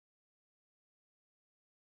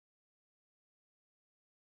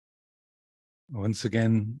Once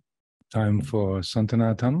again, time for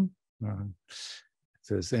Santanatam. If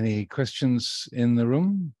there's any questions in the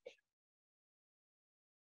room,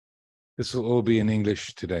 this will all be in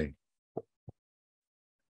English today.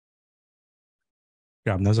 ก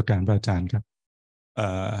ราบนมัสการพระอาจารย์ครับ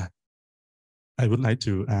I would like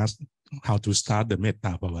to ask how to start the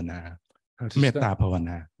metta bhavana. Metta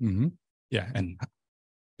bhavana. Yeah, and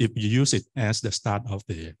if you use it as the start of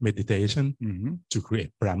the meditation to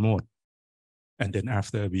create pramod, and then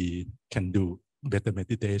after we can do better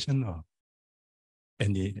meditation or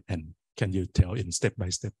any, and can you tell in step by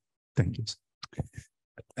step? Thank you.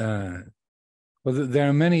 Well, there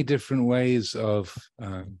are many different ways of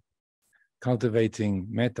cultivating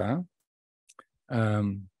metta.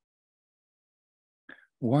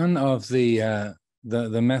 One of the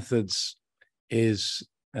methods is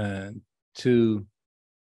to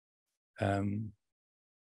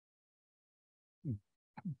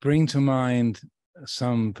bring to mind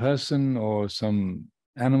some person or some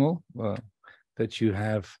animal that you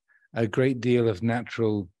have a great deal of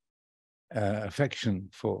natural affection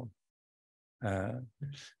for.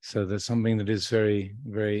 So there's something that is very,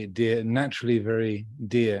 very dear, naturally very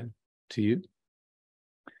dear to you.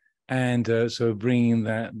 And so bringing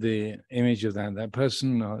the image of that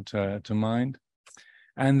person to mind,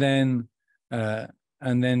 and then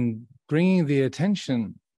bringing the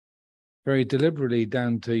attention very deliberately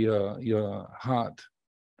down to your heart,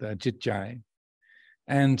 the jitjai,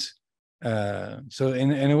 and so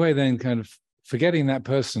in a way, then kind of forgetting that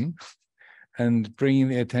person and bringing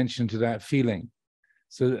the attention to that feeling.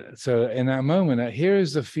 So in that moment, here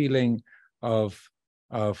is the feeling of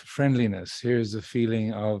friendliness. Here is the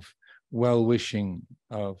feeling of well-wishing,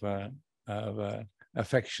 of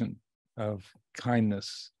affection, of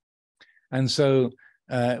kindness. And so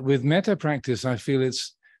with metta practice, I feel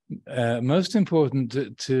it's most important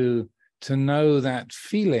to know that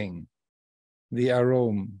feeling, the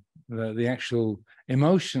aroma, the actual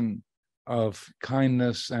emotion of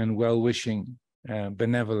kindness and well-wishing,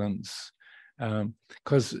 benevolence,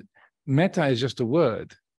 because metta is just a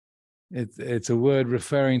word. It's a word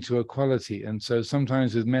referring to a quality, and so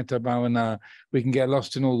sometimes with metta bhavana we can get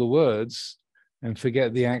lost in all the words and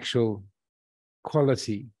forget the actual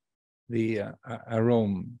quality, the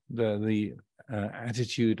aroma, the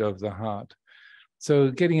attitude of the heart.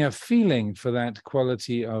 So getting a feeling for that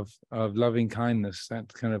quality of loving kindness,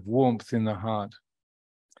 that kind of warmth in the heart.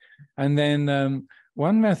 And then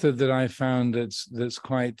one method that I found that's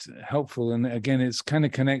quite helpful, and again it's kind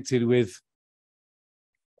of connected with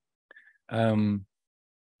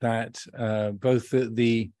that both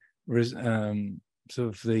the sort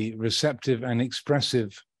of the receptive and expressive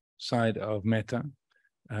side of metta,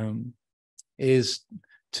 is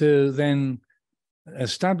to then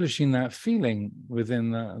establishing that feeling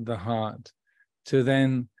within the heart, to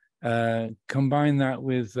then combine that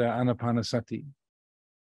with anapanasati.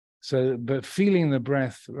 So, but feeling the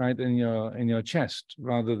breath right in your chest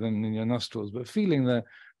rather than in your nostrils, but feeling the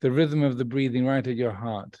rhythm of the breathing right at your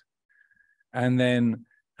heart. And then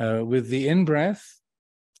with the in-breath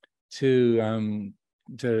to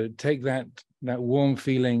take that warm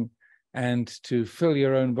feeling and to fill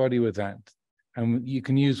your own body with that. And you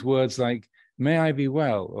can use words like, may I be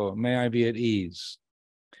well, or may I be at ease.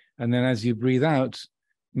 And then as you breathe out,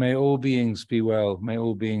 may all beings be well, may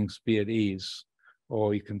all beings be at ease.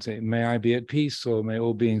 Or you can say, may I be at peace, or may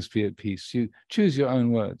all beings be at peace. You choose your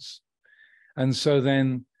own words. And so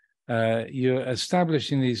then you're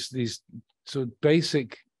establishing these sort of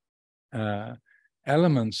basic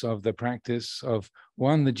elements of the practice of,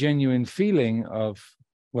 one, the genuine feeling of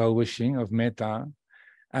well-wishing, of metta,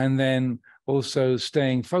 and then also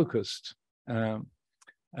staying focused. So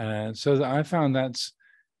that I found that's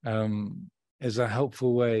is a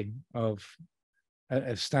helpful way of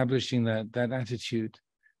establishing that attitude.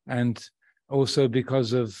 And also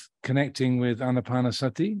because of connecting with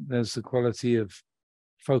anapanasati, there's the quality of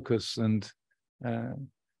focus and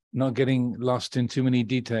not getting lost in too many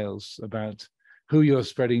details about who you're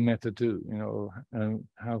spreading metta to,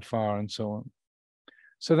 how far and so on.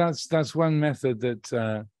 So that's one method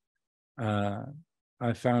that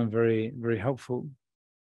I found very, very helpful.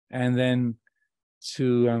 And then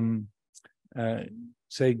to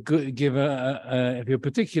give if you're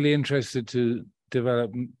particularly interested to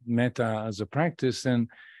develop metta as a practice, then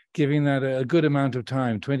giving that a good amount of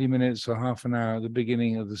time, 20 minutes or half an hour at the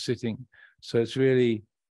beginning of the sitting. So it's really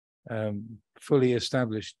fully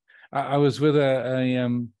established. I was with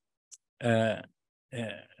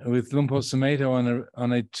with Lumpur Sumedho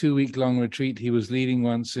on a 2-week-long retreat he was leading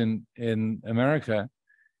once in America,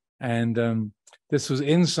 and this was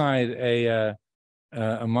inside a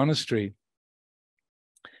monastery,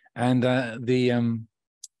 And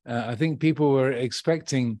I think people were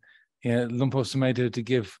expecting Lumpur Sumedho to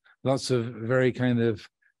give lots of very kind of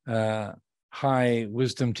high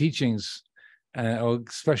wisdom teachings or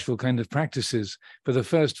special kind of practices. For the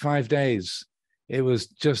first 5 days, it was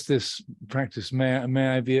just this practice. May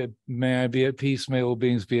I be at peace. May all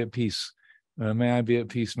beings be at peace. May I be at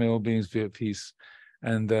peace. May all beings be at peace.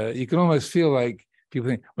 And you can almost feel like people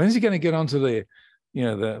think, when is he going to get onto the,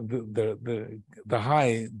 the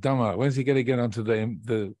high Dhamma? When is he going to get onto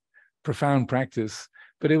the profound practice?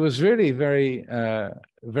 But it was really very,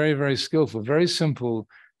 very, very skillful, very simple,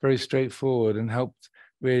 very straightforward, and helped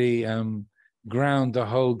really ground the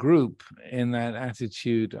whole group in that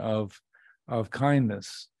attitude of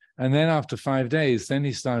kindness. And then after 5 days, then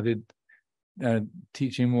he started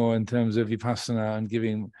teaching more in terms of vipassana and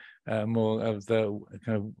giving more of the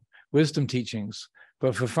kind of wisdom teachings.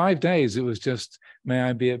 But for 5 days, it was just, may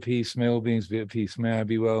I be at peace, may all beings be at peace, may I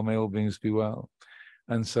be well, may all beings be well.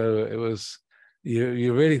 And so it was,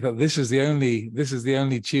 you really thought, this is the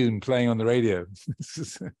only tune playing on the radio.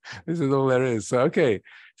 this is all there is. So okay,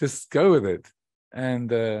 just go with it.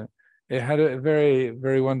 And it had a very,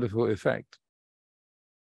 very wonderful effect.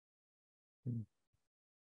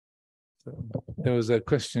 So there was a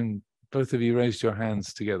question, both of you raised your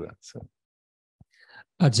hands together. So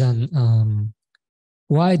Ajahn,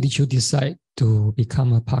 why did you decide to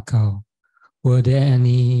become a Pakao? Were there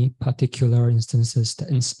any particular instances that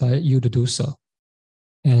inspired you to do so?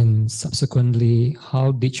 And subsequently,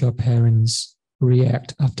 how did your parents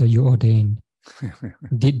react after you ordained?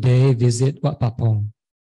 Did they visit Wat Papong?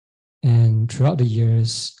 And throughout the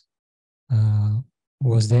years,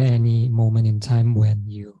 was there any moment in time when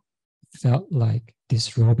you felt like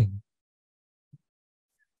disrobing?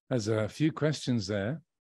 There's a few questions there.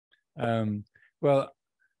 Well,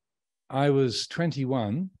 I was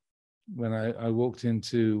 21 when I walked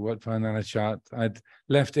into Wat Pah Nanachat. I'd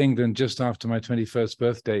left England just after my 21st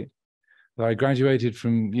birthday. I graduated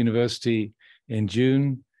from university in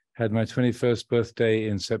June, had my 21st birthday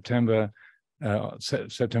in September,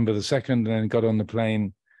 September the 2nd, and then got on the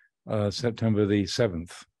plane September the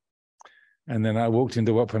 7th. And then I walked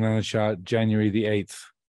into Wat Pah Nanachat January the 8th.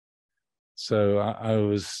 So I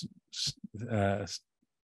was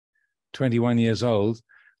 21 years old.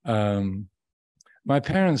 My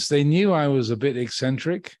parents, they knew I was a bit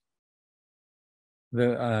eccentric.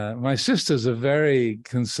 My sisters are very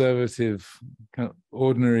conservative, kind of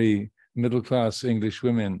ordinary middle-class English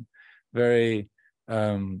women, very,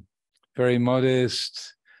 very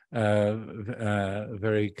modest,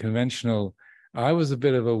 very conventional. I was a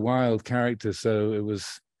bit of a wild character, so it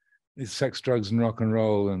was sex, drugs, and rock and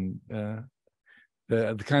roll, and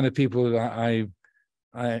the kind of people that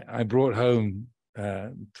I brought home,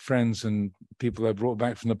 friends and people I brought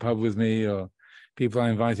back from the pub with me, or people I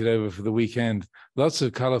invited over for the weekend. Lots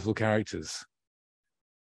of colorful characters.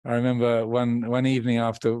 I remember one evening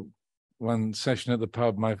after one session at the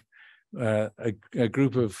pub, a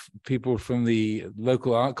group of people from the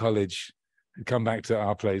local art college had come back to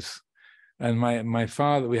our place. And my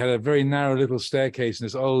father, we had a very narrow little staircase in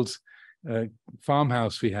this old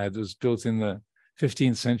farmhouse we had. It was built in the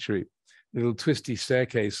 15th century. Little twisty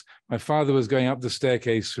staircase. My father was going up the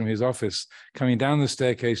staircase from his office, coming down the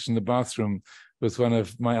staircase from the bathroom with one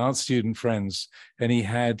of my art student friends, and he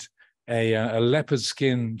had a leopard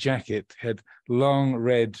skin jacket, had long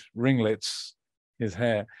red ringlets, his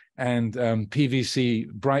hair, and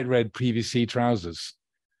bright red PVC trousers.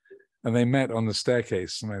 And they met on the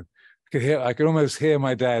staircase, and I could almost hear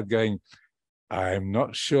my dad going, "I'm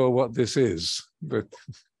not sure what this is, but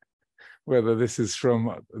whether this is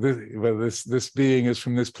whether this being is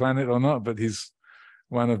from this planet or not, but he's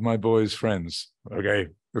one of my boy's friends." Okay,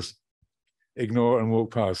 just ignore and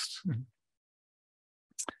walk past.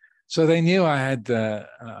 So they knew I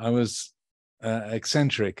was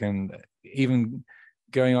eccentric, and even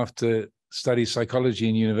going off to study psychology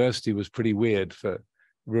in university was pretty weird for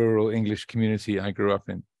rural English community I grew up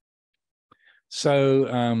in.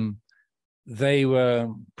 So they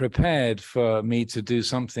were prepared for me to do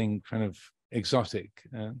something kind of exotic,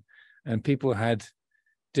 and people had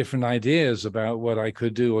different ideas about what I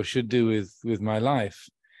could do or should do with my life.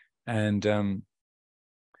 And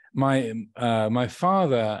my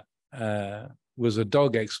father was a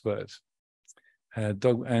dog expert,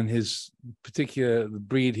 and his particular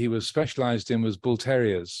breed he was specialized in was bull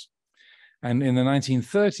terriers. And in the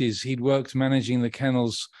 1930s, he'd worked managing the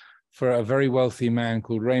kennels for a very wealthy man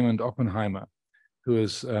called Raymond Oppenheimer, who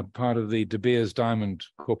was part of the De Beers Diamond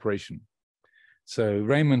Corporation. So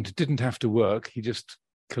Raymond didn't have to work, he just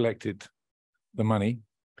collected the money.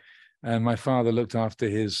 And my father looked after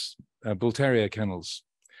his bull terrier kennels.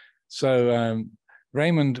 So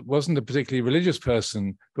Raymond wasn't a particularly religious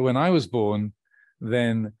person, but when I was born,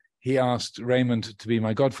 then he asked Raymond to be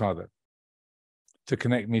my godfather, to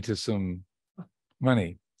connect me to some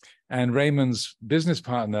money. And Raymond's business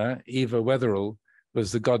partner, Eva Wetherell,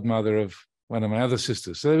 was the godmother of one of my other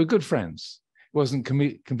sisters. So they were good friends. It wasn't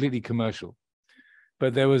completely commercial.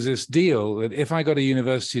 But there was this deal that if I got a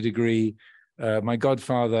university degree, my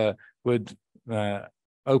godfather would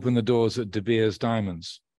open the doors at De Beers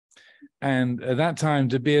Diamonds. And at that time,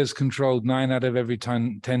 De Beers controlled 9 out of every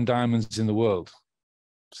 10 diamonds in the world.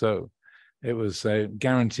 So it was a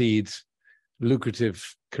guaranteed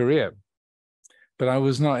lucrative career. But I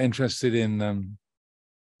was not interested in,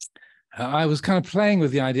 I was kind of playing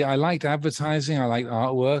with the idea. I liked advertising, I liked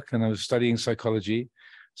artwork, and I was studying psychology.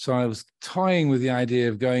 So I was toying with the idea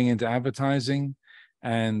of going into advertising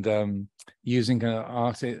and using kind of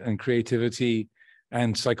art and creativity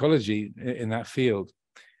and psychology in that field.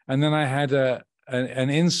 And then I had an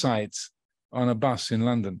insight on a bus in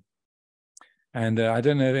London. And I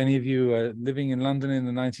don't know if any of you are living in London in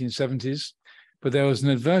the 1970s, but there was an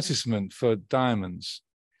advertisement for diamonds.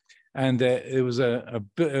 And it was a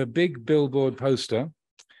big billboard poster.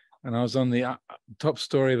 And I was on the top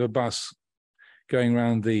story of a bus going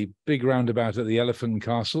around the big roundabout at the Elephant and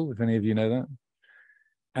Castle, if any of you know that.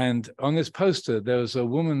 And on this poster, there was a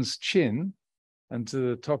woman's chin and to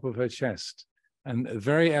the top of her chest, and a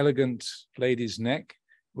very elegant lady's neck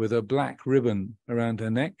with a black ribbon around her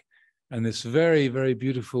neck, and this very, very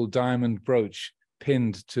beautiful diamond brooch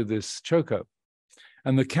pinned to this choker.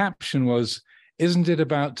 And the caption was, "Isn't it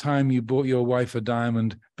about time you bought your wife a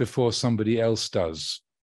diamond before somebody else does?"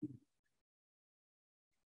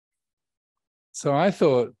 So I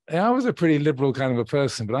thought, I was a pretty liberal kind of a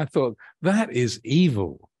person, but I thought, that is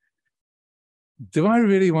evil. Do I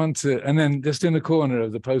really want to? And then just in the corner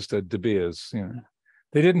of the poster, De Beers, you know,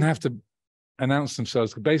 they didn't have to announce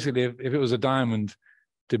themselves. Basically, if it was a diamond,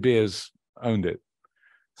 De Beers owned it.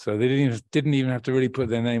 So they didn't even have to really put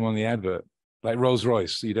their name on the advert. Like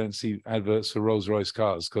Rolls-Royce, you don't see adverts for Rolls-Royce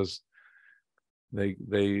cars because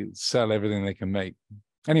they sell everything they can make.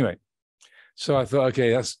 Anyway, so I thought,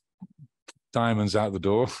 okay, that's diamonds out the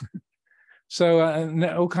door. So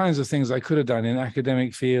all kinds of things I could have done in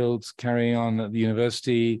academic fields, carrying on at the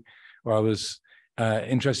university, where I was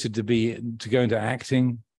interested to go into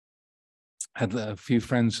acting. Had a few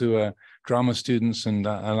friends who were drama students, and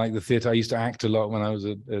I like the theater. I used to act a lot when I was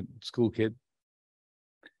a school kid.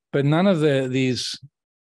 But none of these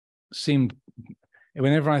seemed,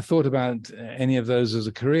 whenever I thought about any of those as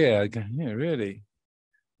a career, I go, yeah, really?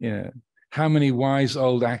 Yeah. How many wise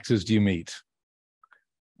old actors do you meet?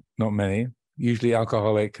 Not many, usually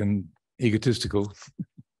alcoholic and egotistical.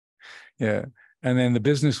 Yeah. And then the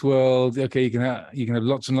business world, okay, you can have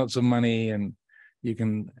lots and lots of money and you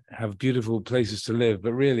can have beautiful places to live,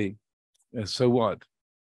 but really, so what?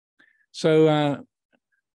 So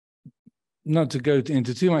not to go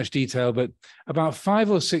into too much detail, but about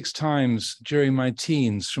 5 or 6 times during my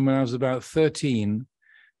teens, from when I was about 13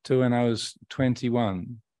 to when I was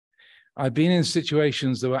 21, I've been in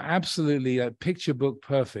situations that were absolutely picture book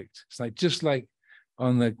perfect. It's like just like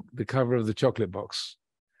on the cover of the chocolate box,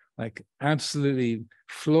 like absolutely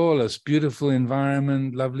flawless, beautiful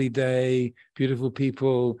environment, lovely day, beautiful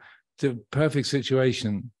people, perfect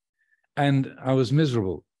situation. And I was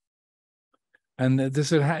miserable. And this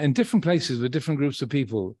had in different places with different groups of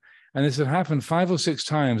people. And this had happened 5 or 6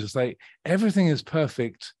 times. It's like, everything is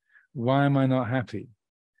perfect. Why am I not happy?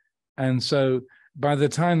 And so by the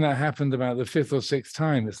time that happened about the 5th or 6th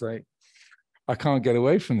time, it's like, I can't get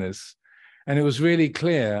away from this. And it was really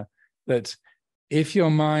clear that if your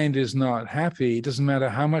mind is not happy, it doesn't matter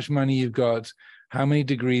how much money you've got, how many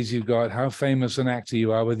degrees you've got, how famous an actor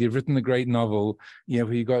you are, whether you've written a great novel,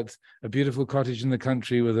 you've got a beautiful cottage in the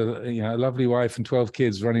country with a lovely wife and 12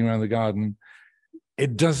 kids running around the garden,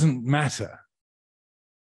 it doesn't matter.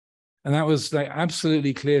 And that was like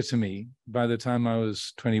absolutely clear to me by the time I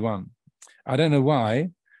was 21. I don't know why,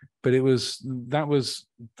 but that was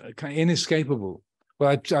kind of inescapable. Well,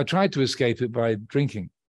 I tried to escape it by drinking,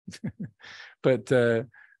 but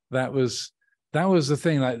that was the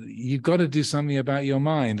thing. Like, you've got to do something about your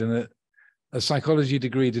mind, and a psychology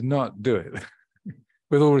degree did not do it.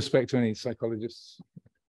 With all respect to any psychologists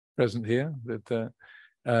present here,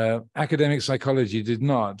 that academic psychology did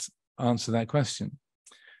not answer that question.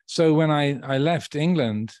 So when I left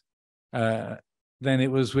England, then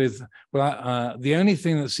it was with, the only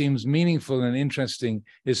thing that seems meaningful and interesting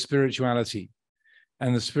is spirituality.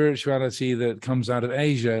 And the spirituality that comes out of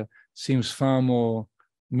Asia seems far more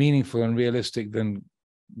meaningful and realistic than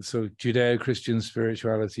sort of Judeo-Christian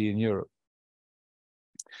spirituality in Europe.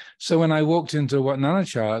 So when I walked into Wat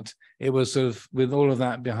Nanachat, it was sort of with all of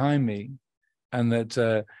that behind me, and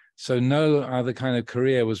that so no other kind of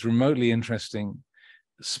career was remotely interesting.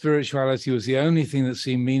 Spirituality was the only thing that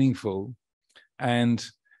seemed meaningful, and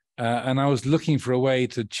I was looking for a way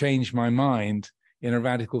to change my mind in a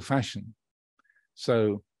radical fashion.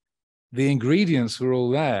 So the ingredients were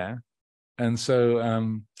all there, and so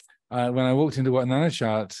when I walked into Wat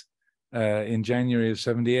Nanachat in January of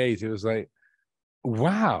 '78, it was like,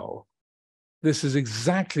 wow, this is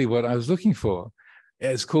exactly what I was looking for.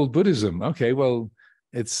 It's called Buddhism. Okay, well,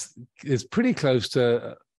 it's pretty close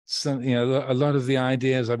to some, a lot of the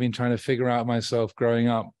ideas I've been trying to figure out myself growing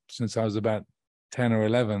up since I was about 10 or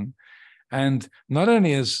 11. And not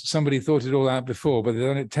only has somebody thought it all out before, but they've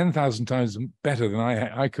done it 10,000 times better than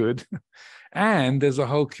I could. And there's a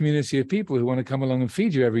whole community of people who want to come along and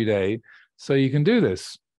feed you every day, so you can do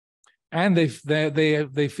this. And they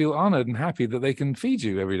feel honored and happy that they can feed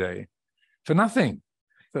you every day for nothing.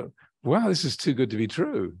 So, wow, this is too good to be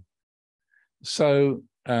true. So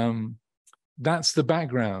that's the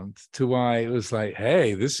background to why it was like,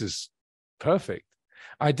 hey, this is perfect.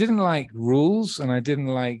 I didn't like rules, and I didn't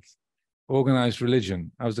like organized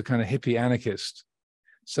religion. I was a kind of hippie anarchist.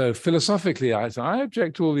 So philosophically, I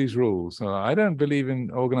object to all these rules. I don't believe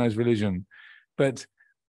in organized religion. But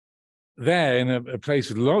there, in a place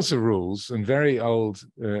with lots of rules and very old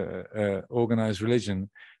organized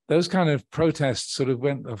religion, those kind of protests sort of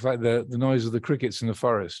went off like the noise of the crickets in the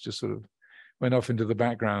forest, just sort of went off into the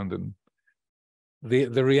background. And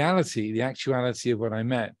the reality, the actuality of what I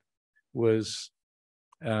met was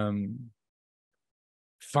far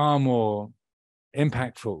more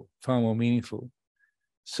impactful, far more meaningful.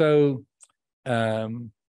 So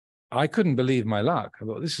I couldn't believe my luck. I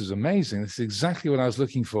thought, this is amazing. This is exactly what I was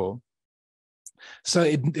looking for. So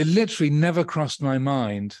it literally never crossed my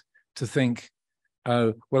mind to think,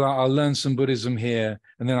 oh, well, I'll learn some Buddhism here,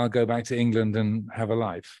 and then I'll go back to England and have a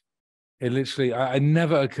life. It literally, it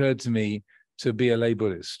never occurred to me to be a lay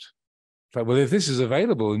Buddhist. Like, well, if this is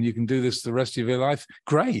available and you can do this the rest of your life,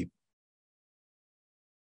 great.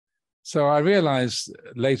 So I realized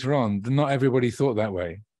later on that not everybody thought that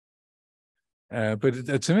way.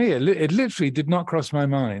 But to me, it literally did not cross my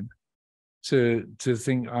mind to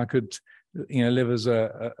think I could, live as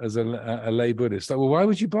a lay Buddhist. Like, well, why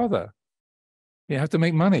would you bother? You have to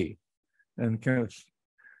make money and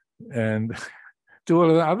and do all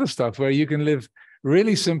of that other stuff where you can live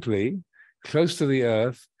really simply, close to the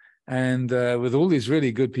earth, and with all these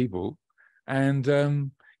really good people, and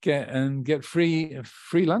get free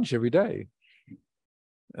lunch every day.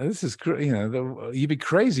 This is, you'd be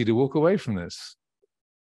crazy to walk away from this.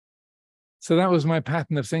 So that was my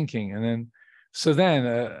pattern of thinking. And then,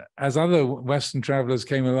 as other Western travelers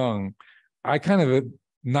came along, I kind of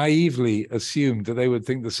naively assumed that they would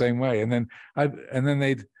think the same way. And then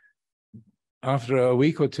they'd, after a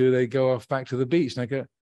week or two, they'd go off back to the beach, and I go,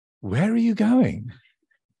 "Where are you going?"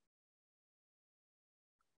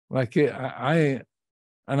 Like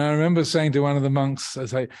And I remember saying to one of the monks, I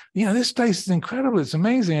was like, this place is incredible. It's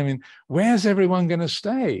amazing. I mean, where's everyone going to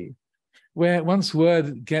stay? Where once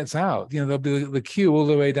word gets out, there'll be the queue all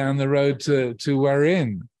the way down the road to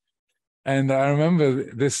Warin. And I remember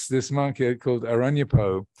this monk here called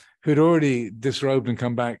Aranyapo, who'd already disrobed and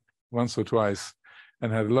come back once or twice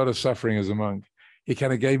and had a lot of suffering as a monk. He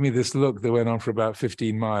kind of gave me this look that went on for about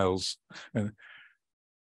 15 miles. And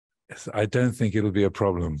I don't think it'll be a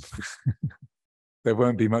problem. There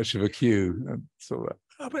won't be much of a queue. And so,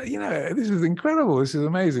 but this is incredible. This is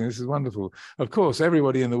amazing. This is wonderful. Of course,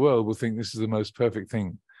 everybody in the world will think this is the most perfect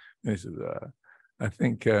thing. This is, I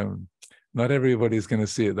think not everybody is going to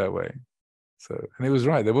see it that way. So, and it was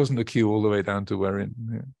right. There wasn't a queue all the way down to Warin.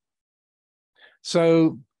 Yeah.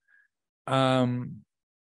 So, after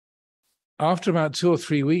about 2 or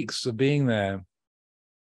 3 weeks of being there,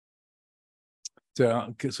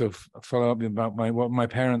 to sort of follow up about what my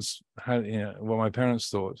parents had, what my parents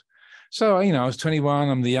thought. So, I was 21.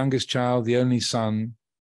 I'm the youngest child, the only son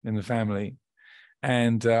in the family,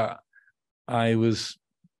 and I was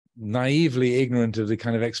naively ignorant of the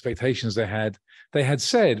kind of expectations they had. They had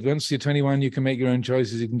said, once you're 21, you can make your own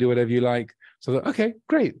choices. You can do whatever you like. So, okay,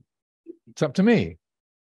 great. It's up to me.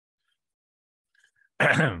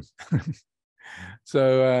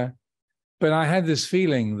 So, but I had this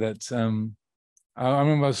feeling that I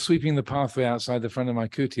remember I was sweeping the pathway outside the front of my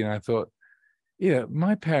kuti, and I thought,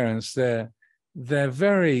 my parents, they're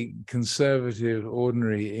very conservative,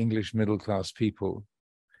 ordinary English middle-class people.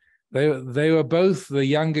 They were both the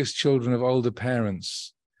youngest children of older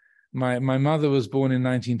parents. My mother was born in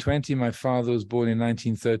 1920. My father was born in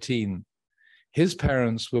 1913. his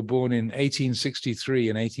parents were born in 1863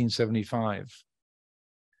 and 1875.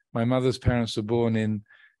 My mother's parents were born in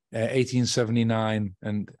 1879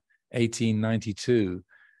 and 1892.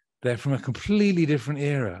 They're from a completely different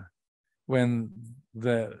era when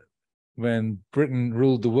Britain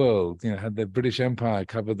ruled the world, had the British Empire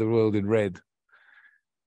covered the world in red.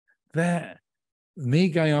 Me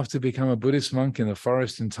going off to become a Buddhist monk in the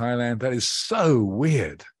forest in Thailand, that is so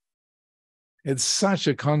weird. It's such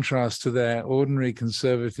a contrast to their ordinary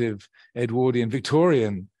conservative Edwardian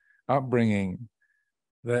Victorian upbringing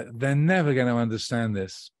that they're never going to understand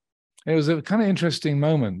this. It was a kind of interesting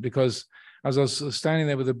moment because as I was standing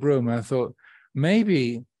there with a broom, I thought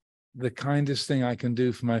maybe the kindest thing I can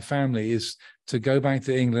do for my family is to go back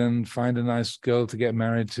to England, find a nice girl to get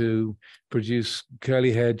married to, produce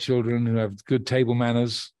curly-haired children who have good table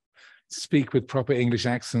manners, speak with proper English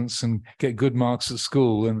accents, and get good marks at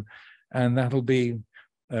school, and that'll be,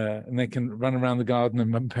 and they can run around the garden, and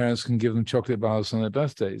my parents can give them chocolate bars on their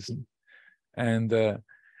birthdays, and then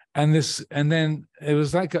it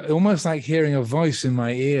was almost like hearing a voice in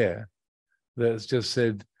my ear that just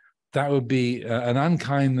said that would be an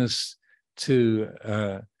unkindness to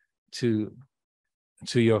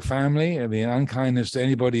your family. It'd be an unkindness to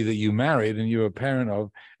anybody that you married and you're a parent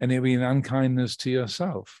of, and it'd be an unkindness to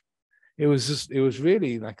yourself. It was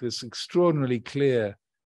really like this extraordinarily clear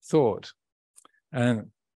thought, and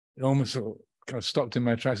it almost kind of stopped in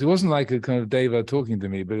my tracks. It wasn't like a kind of deva talking to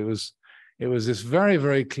me, but it was this very,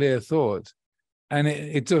 very clear thought, and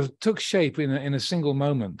it took shape in a single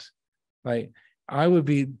moment. Like I would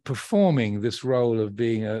be performing this role of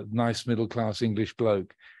being a nice middle-class English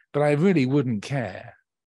bloke, but I really wouldn't care.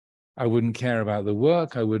 I wouldn't care about the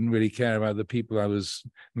work. I wouldn't really care about the people I was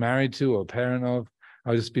married to or parent of. I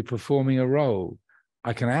would just be performing a role.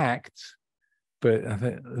 I can act, but I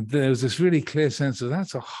think there was this really clear sense of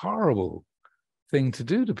that's a horrible thing to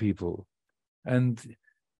do to people. And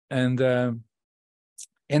in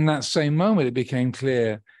that same moment, it became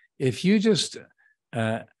clear, if you just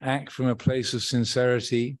act from a place of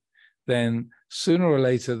sincerity, then sooner or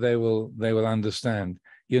later they will understand.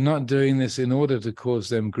 You're not doing this in order to cause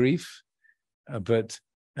them grief, but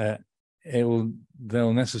they'll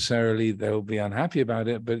be unhappy about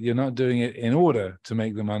it, but you're not doing it in order to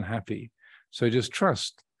make them unhappy. So just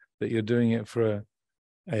trust that you're doing it for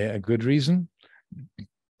a good reason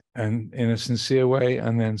and in a sincere way,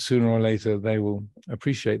 and then sooner or later they will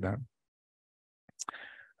appreciate that.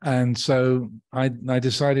 And so I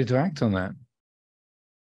decided to act on that.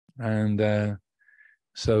 And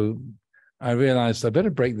so I realized I better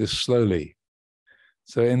break this slowly.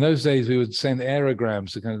 So in those days, we would send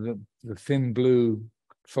aerograms, the kind of the thin blue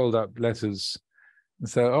fold-up letters. And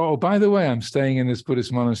so, oh, by the way, I'm staying in this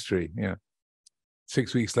Buddhist monastery.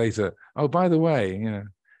 6 weeks later, oh, by the way,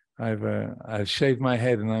 I've shaved my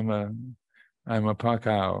head and I'm a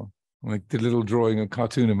pakao. I did a little drawing, a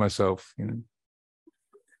cartoon of myself.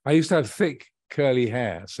 I used to have thick curly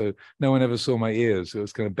hair, so no one ever saw my ears. It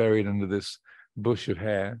was kind of buried under this bush of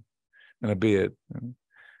hair and a beard,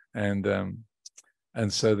 and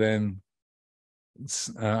so then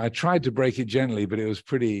I tried to break it gently, but it was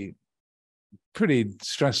pretty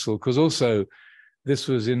stressful because also this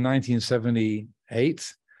was in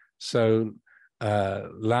 1978, so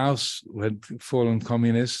Laos had fallen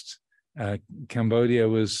communist, Cambodia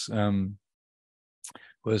had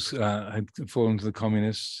fallen to the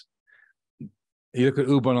communists. You look at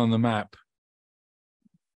Ubon on the map,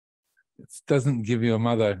 it doesn't give your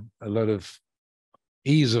mother a lot of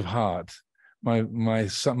ease of heart. My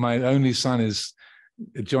only son is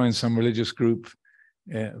joined some religious group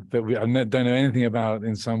that I don't know anything about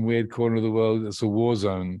in some weird corner of the world. It's a war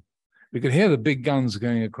zone. We could hear the big guns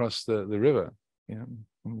going across the river,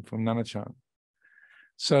 from Nanachan.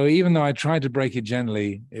 So even though I tried to break it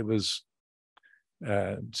gently, it was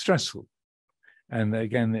stressful. And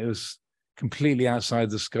again, it was completely outside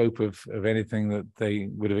the scope of anything that they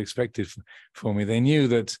would have expected for me. They knew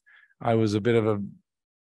that I was a bit of an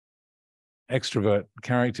extrovert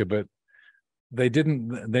character, but they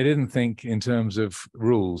didn't think in terms of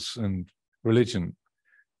rules and religion.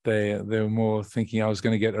 They were more thinking I was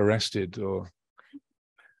going to get arrested or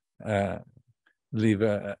leave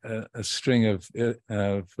a string of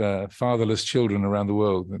fatherless children around the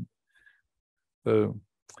world. So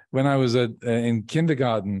when I was in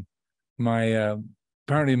kindergarten,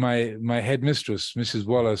 apparently my headmistress, Mrs.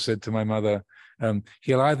 Waller, said to my mother,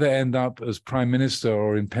 he'll either end up as prime minister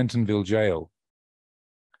or in Pentonville jail.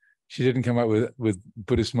 She didn't come up with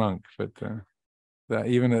Buddhist monk, but that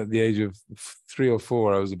even at the age of 3 or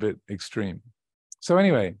 4, I was a bit extreme. So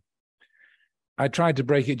anyway, I tried to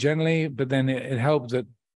break it gently, but then it helped that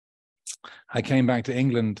I came back to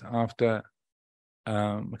England after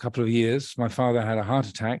a couple of years. My father had a heart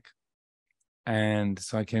attack, and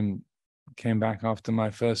so I came back after my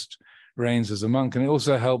first reigns as a monk. And it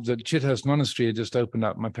also helped that Chithurst Monastery had just opened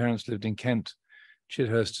up. My parents lived in Kent.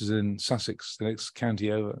 Chithurst is in Sussex, the next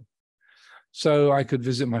county over. So I could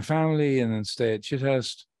visit my family and then stay at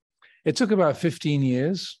Chithurst. It took about 15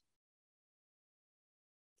 years.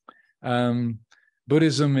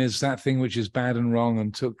 Buddhism is that thing which is bad and wrong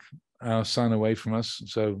and took our son away from us.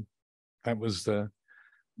 So that was the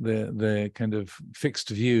kind of fixed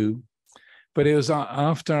view. But it was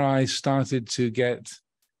after I started to get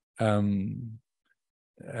kind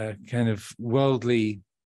of worldly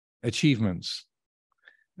achievements,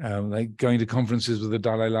 like going to conferences with the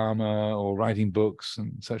Dalai Lama or writing books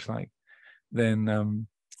and such like, then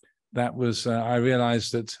that was, I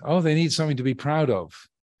realized that, they need something to be proud of.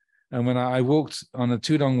 And when I walked on a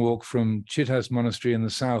Tudong walk from Chithurst Monastery in the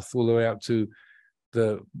south all the way up to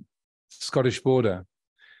the Scottish border,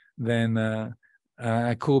 then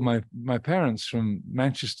I called my parents from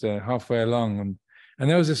Manchester halfway along, and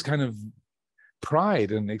there was this kind of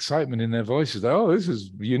pride and excitement in their voices. Oh, this is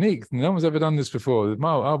unique. No one's ever done this before.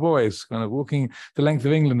 Our boy is kind of walking the length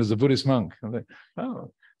of England as a Buddhist monk.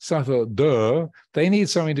 So I thought, duh, they need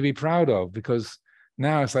something to be proud of, because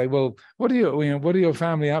now it's like, well, what are your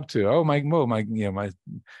family up to? Oh, my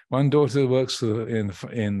one daughter works in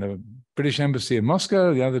the British Embassy in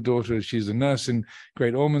Moscow. The other daughter, she's a nurse in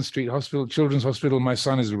Great Ormond Street Hospital, Children's Hospital. My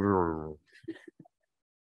son is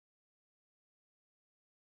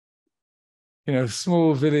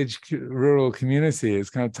small village, rural community is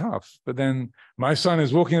kind of tough. But then my son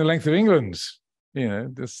is walking the length of England.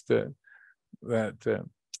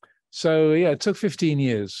 So yeah, it took 15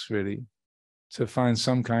 years really to find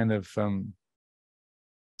some kind of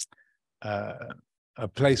a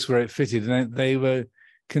place where it fitted. And they were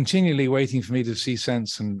continually waiting for me to see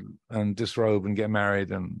sense and disrobe and get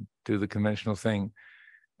married and do the conventional thing.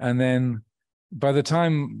 And then by the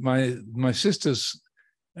time my sisters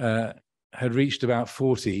had reached about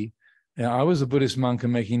 40, I was a Buddhist monk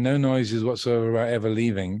and making no noises whatsoever about ever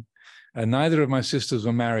leaving. Neither of my sisters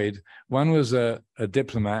were married. One was a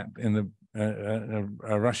diplomat in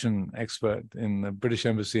a Russian expert in the British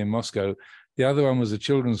Embassy in Moscow. The other one was a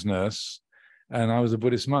children's nurse, and I was a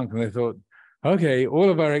Buddhist monk. And they thought, okay, all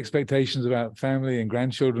of our expectations about family and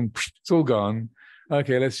grandchildren, it's all gone.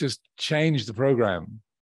 Okay, let's just change the program.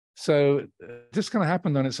 So this kind of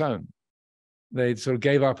happened on its own. They sort of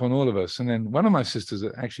gave up on all of us. And then one of my sisters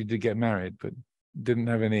actually did get married, but didn't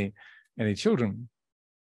have any children.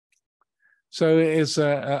 So it's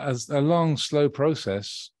a long, slow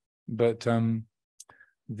process. But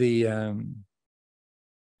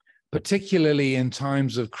particularly in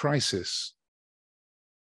times of crisis,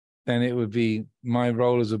 then it would be my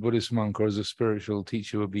role as a Buddhist monk or as a spiritual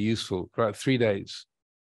teacher would be useful for about 3 days.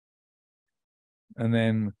 And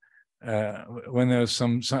then when there was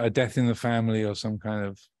a death in the family or some kind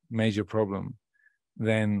of major problem,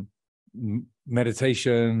 then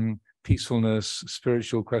meditation, peacefulness,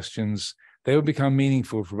 spiritual questions, they would become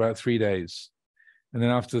meaningful for about 3 days. And then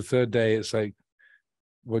after the third day, it's like,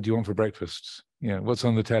 what do you want for breakfast? What's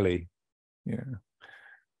on the telly?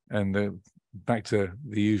 And back to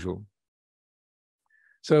the usual.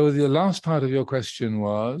 So the last part of your question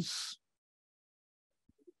was?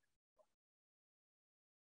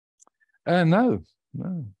 No.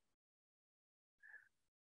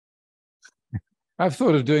 I've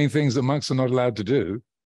thought of doing things that monks are not allowed to do.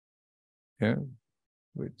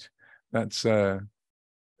 Which that's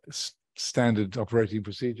standard operating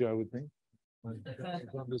procedure, I would think.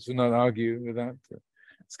 Others will not argue with that.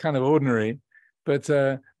 It's kind of ordinary, but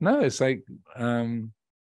no, it's like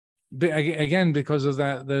again, because of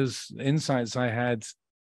those insights I had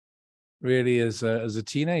really as a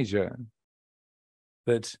teenager,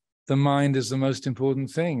 that the mind is the most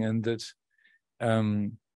important thing, and that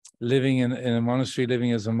living in a monastery,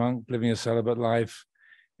 living as a monk, living a celibate life,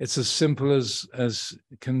 it's as simple as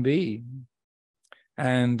can be.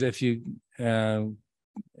 And if you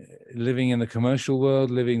living in the commercial world,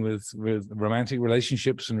 living with romantic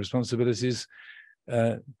relationships and responsibilities,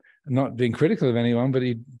 not being critical of anyone, but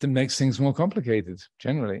it makes things more complicated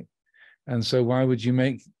generally. And so why would you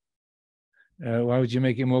make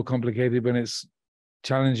it more complicated when it's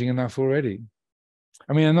challenging enough already?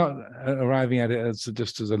 I mean, I'm not arriving at it as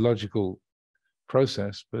just as a logical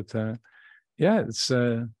process, but yeah, it's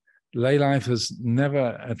lay life has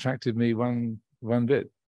never attracted me one bit.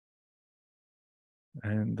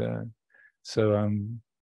 And so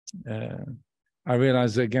I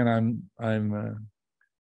realize that again, I'm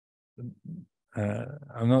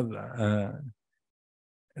not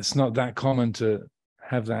it's not that common to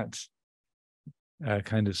have that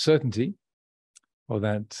kind of certainty or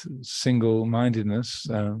that single-mindedness,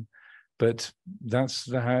 but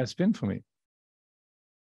that's how it's been for me.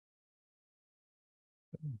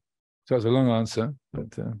 So it's a long answer,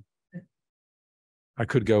 but I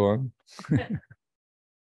could go on.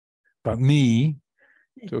 But me,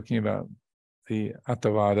 talking about the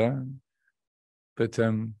Attavada, but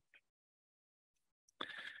to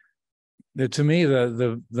me,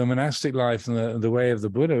 the monastic life and the way of the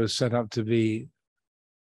Buddha was set up to be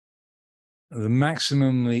the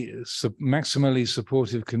maximally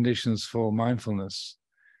supportive conditions for mindfulness.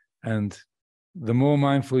 And the more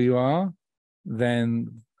mindful you are,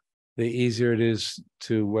 then the easier it is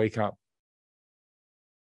to wake up.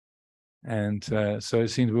 And so it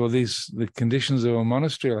seems, well, the conditions of a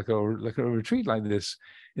monastery, like a retreat like this,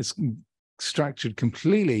 it's structured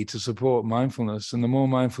completely to support mindfulness. And the more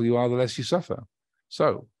mindful you are, the less you suffer.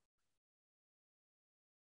 So,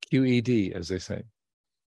 QED, as they say.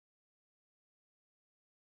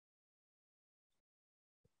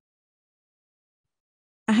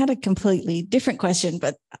 I had a completely different question,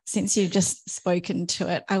 but since you've just spoken to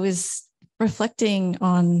it, I was reflecting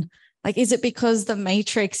on, like, is it because the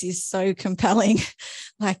matrix is so compelling,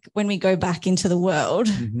 like when we go back into the world,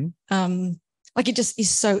 like it just is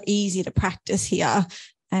so easy to practice here.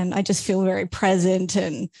 And I just feel very present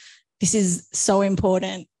and this is so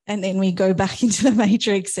important. And then we go back into the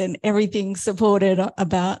matrix and everything's supported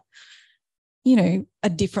about, you know, a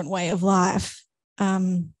different way of life.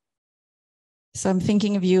 So I'm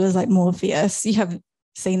thinking of you as like Morpheus. You have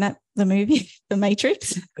seen that, the movie, The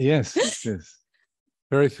Matrix? Yes, yes.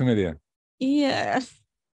 Very familiar. Yeah.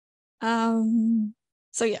 So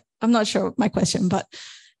yeah, I'm not sure my question, but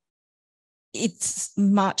it's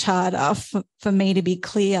much harder for me to be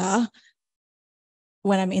clear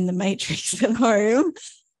when I'm in the matrix at home.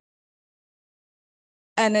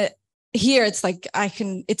 And here it's like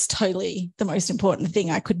it's totally the most important thing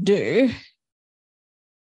I could do.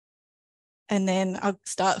 And then I'll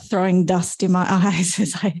start throwing dust in my eyes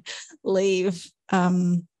as I leave.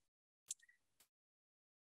 Well,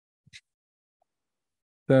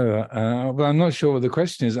 I'm not sure what the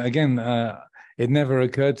question is. Again, it never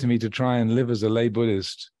occurred to me to try and live as a lay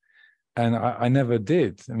Buddhist, and I never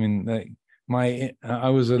did. I mean, I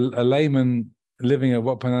was a layman living at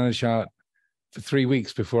Wat Pah Nanachat for 3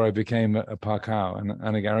 weeks before I became a Pakao and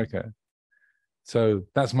Anagarika. So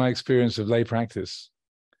that's my experience of lay practice.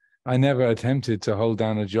 I never attempted to hold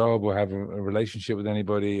down a job or have a relationship with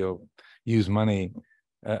anybody or use money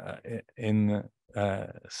in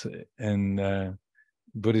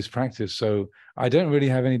Buddhist practice. So I don't really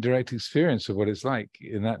have any direct experience of what it's like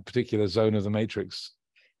in that particular zone of the matrix.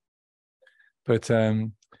 But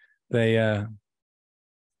I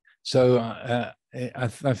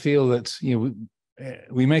feel that, you know,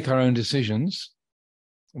 we make our own decisions.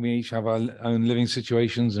 We each have our own living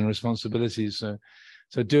situations and responsibilities.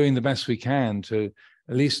 So doing the best we can to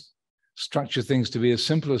at least structure things to be as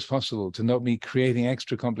simple as possible, to not be creating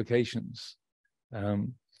extra complications.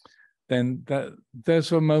 Then there's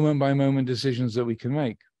sort of moment-by-moment decisions that we can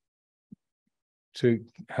make to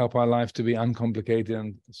help our life to be uncomplicated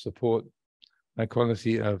and support that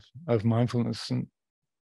quality of mindfulness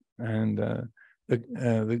and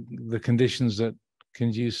the conditions that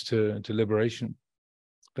conduce to liberation.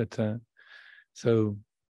 But so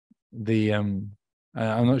the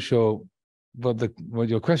I'm not sure what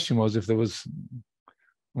your question was, if there was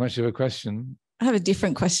much of a question. I have a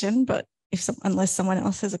different question, but unless someone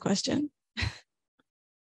else has a question.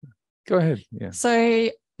 Go ahead. Yeah. So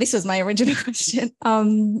this was my original question.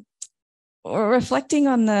 Reflecting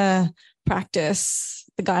on the practice,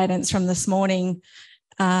 the guidance from this morning,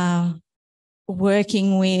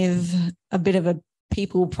 working with a bit of a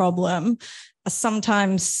people problem,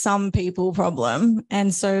 sometimes some people problem.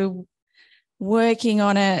 And so working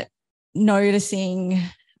on it, noticing,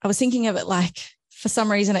 I was thinking of it like, for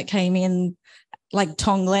some reason it came in like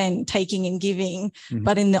Tonglen, taking and giving,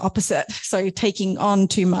 but in the opposite. So taking on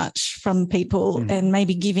too much from people and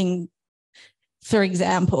maybe giving, for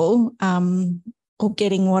example, or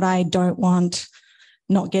getting what I don't want,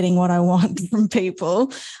 not getting what I want from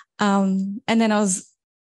people. And then I was,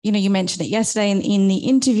 you know, you mentioned it yesterday in the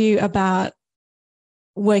interview about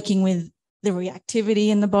working with the reactivity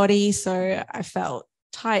in the body. So I felt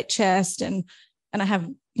tight chest and I have,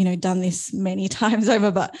 you know, done this many times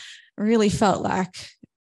over, but I really felt like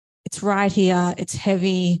it's right here. It's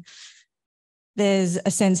heavy. There's a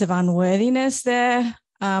sense of unworthiness there.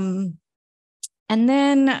 And And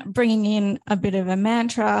then bringing in a bit of a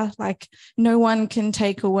mantra, like no one can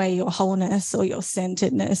take away your wholeness or your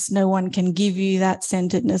centeredness. No one can give you that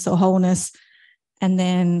centeredness or wholeness. And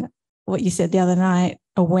then what you said the other night,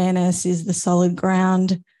 awareness is the solid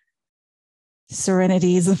ground.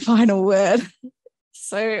 Serenity is the final word.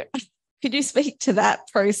 So could you speak to that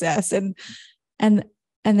process? And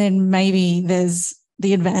then maybe there's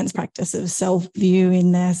the advanced practice of self-view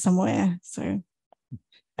in there somewhere. So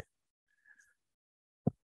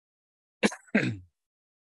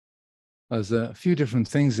there's a few different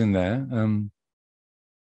things in there.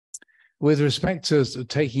 With respect to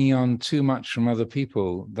taking on too much from other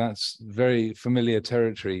people, that's very familiar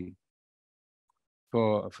territory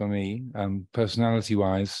for me,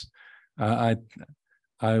 personality-wise. I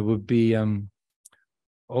would be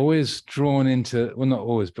always drawn into, well, not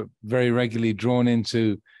always, but very regularly drawn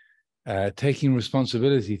into taking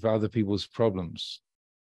responsibility for other people's problems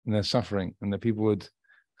and their suffering, and that people would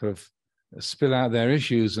sort of spill out their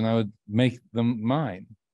issues and I would make them mine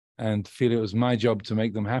and feel it was my job to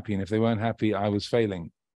make them happy. And if they weren't happy, I was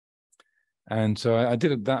failing. And so I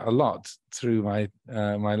did that a lot through my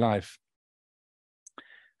life.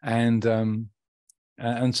 And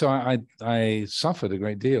so I suffered a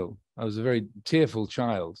great deal. I was a very tearful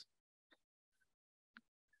child.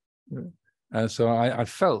 So I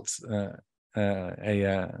felt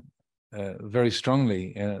very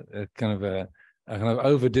strongly a kind of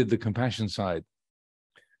overdid the compassion side.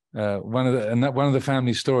 One of the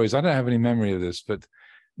family stories. I don't have any memory of this, but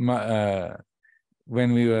me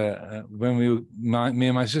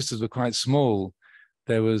and my sisters were quite small.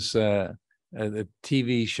 There was a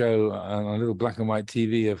TV show on a little black and white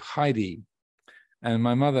TV of Heidi, and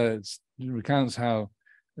my mother recounts how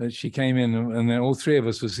she came in, and then all three of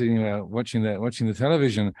us were sitting watching the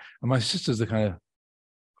television, and my sisters are kind of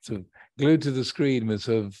sort of glued to the screen with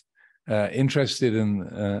sort of interested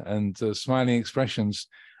and smiling expressions,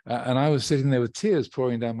 and I was sitting there with tears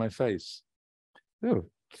pouring down my face. Oh,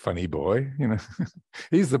 funny boy, you know.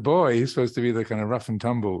 He's the boy. He's supposed to be the kind of rough and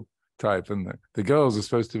tumble type, and the girls are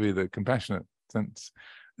supposed to be the compassionate,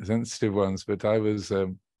 sensitive ones. But I was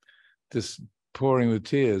just pouring with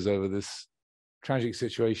tears over this tragic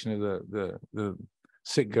situation of the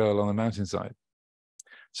sick girl on the mountainside.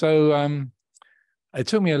 So it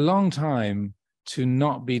took me a long time to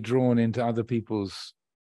not be drawn into other people's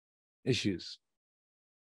issues.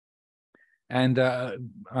 And I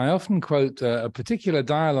often quote a particular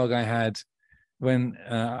dialogue I had when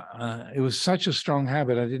it was such a strong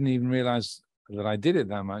habit, I didn't even realize that I did it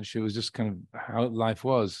that much. It was just kind of how life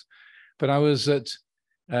was. But I was at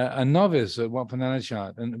a novice at Wat Pah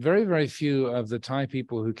Nanachat, and very, very few of the Thai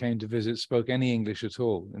people who came to visit spoke any English at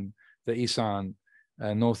all. In the Isan,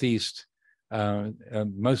 Northeast,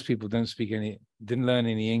 most people didn't learn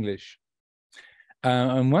any English.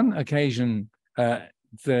 On one occasion,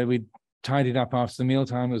 we tidied up after the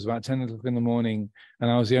mealtime. It was about 10 o'clock in the morning,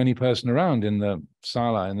 and I was the only person around in the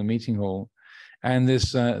sala, in the meeting hall. And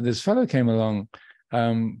this fellow came along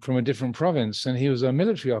from a different province, and he was a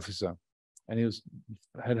military officer, and he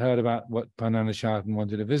had heard about Wat Pah Nanachat and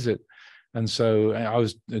wanted to visit. And so I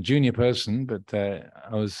was a junior person, but I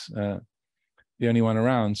was the only one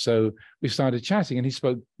around. So we started chatting, and he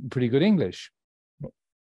spoke pretty good English.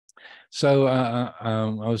 So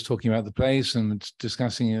I was talking about the place and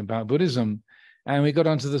discussing about Buddhism, and we got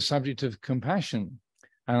onto the subject of compassion.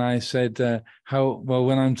 And I said,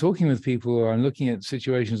 when I'm talking with people or I'm looking at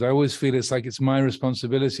situations, I always feel it's like it's my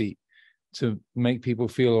responsibility to make people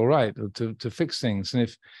feel all right, or to fix things. And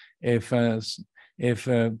if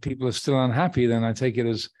people are still unhappy, then I take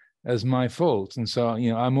it as my fault. And so,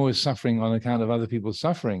 I'm always suffering on account of other people's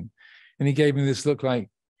suffering. And he gave me this look like,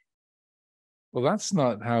 well, that's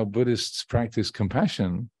not how Buddhists practice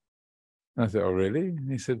compassion. And I thought, oh, really? And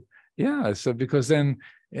he said, yeah. So because then,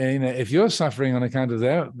 if you're suffering on account of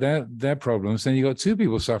their problems, then you got two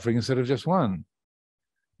people suffering instead of just one.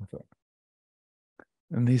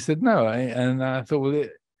 And he said, no. And I thought, well,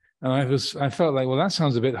 I felt like, well, that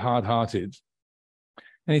sounds a bit hard-hearted.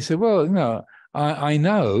 And he said, well, I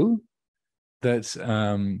know that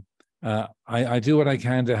I do what I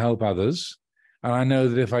can to help others. And I know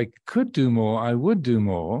that if I could do more, I would do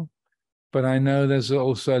more. But I know there's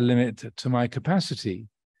also a limit to my capacity.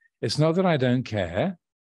 It's not that I don't care.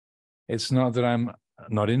 It's not that I'm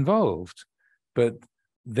not involved. But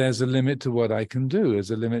there's a limit to what I can do. There's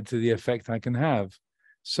a limit to the effect I can have.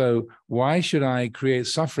 So why should I create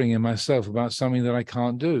suffering in myself about something that I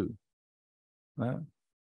can't do?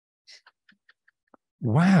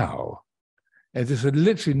 Wow. It just had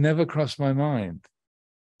literally never crossed my mind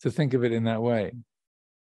to think of it in that way.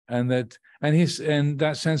 and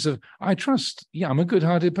that sense of, I trust, I'm a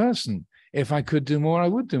good-hearted person. If I could do more, I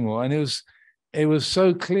would do more. And it was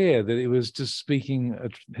so clear that it was just speaking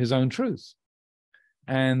his own truth,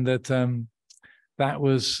 and that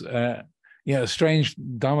was a strange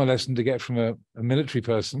Dharma lesson to get from a military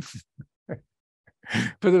person.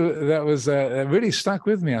 But that was really stuck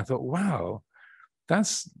with me. I thought, wow,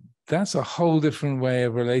 that's a whole different way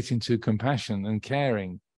of relating to compassion and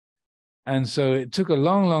caring. And so it took a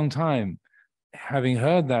long, long time, having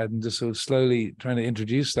heard that and just sort of slowly trying to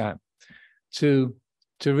introduce that, to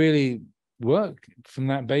really work from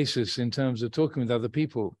that basis in terms of talking with other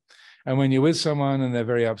people. And when you're with someone and they're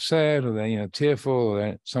very upset, or they're tearful,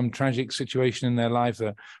 or some tragic situation in their life,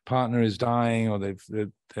 their partner is dying, or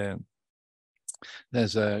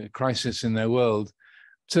there's a crisis in their world,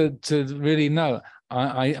 to really know,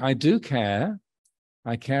 I do care,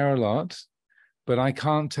 I care a lot, but I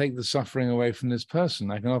can't take the suffering away from this person.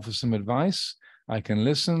 I can offer some advice, I can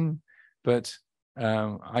listen, but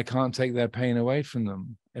I can't take their pain away from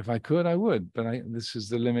them. If I could, I would, but this is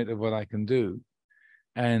the limit of what I can do.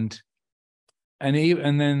 And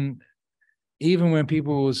then even when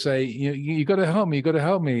people will say, you got to help me,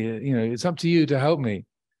 it's up to you to help me,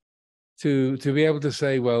 to be able to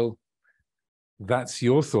say, well, that's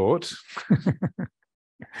your thought.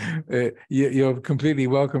 You're completely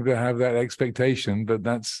welcome to have that expectation, but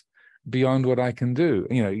that's beyond what I can do.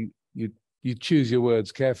 You choose your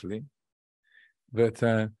words carefully, but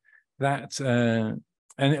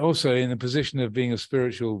and also in the position of being a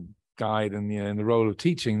spiritual guide and in the role of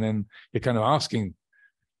teaching, then you're kind of asking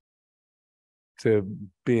to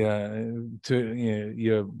be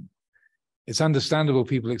it's understandable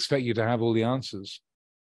people expect you to have all the answers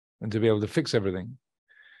and to be able to fix everything.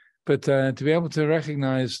 But to be able to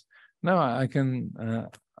recognize, no, I can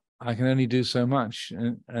only do so much,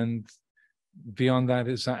 and beyond that,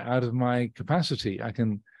 it's out of my capacity. I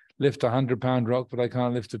can lift a 100-pound rock, but I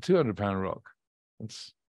can't lift a 200-pound rock.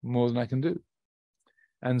 That's more than I can do.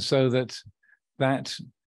 And so that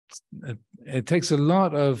it takes a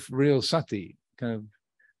lot of real sati, kind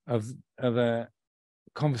of a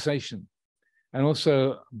conversation, and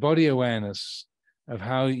also body awareness of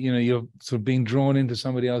how you're sort of being drawn into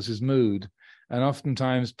somebody else's mood, and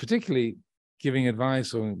oftentimes, particularly giving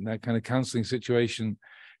advice or that kind of counseling situation,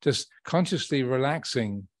 just consciously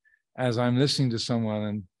relaxing as I'm listening to someone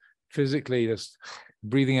and physically just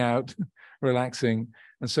breathing out, relaxing,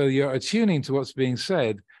 and so you're attuning to what's being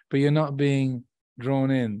said, but you're not being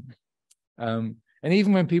drawn in. And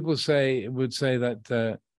even when people would say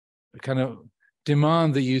that kind of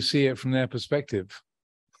demand that you see it from their perspective.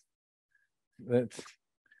 That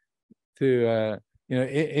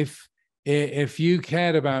if you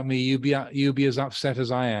cared about me, you'd be as upset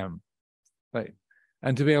as I am, like,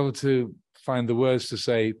 and to be able to find the words to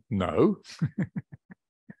say no,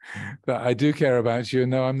 that I do care about you,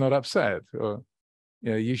 and no, I'm not upset, or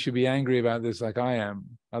you should be angry about this like I am,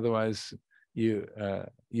 otherwise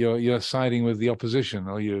you're siding with the opposition,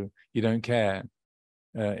 or you don't care.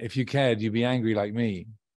 If you cared, you'd be angry like me.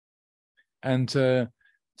 And to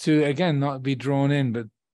again not be drawn in, but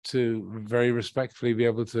to very respectfully be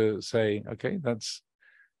able to say, okay, that's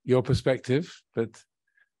your perspective, but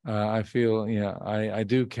I feel I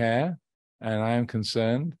do care and I am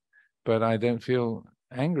concerned, but I don't feel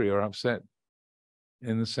angry or upset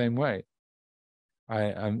in the same way.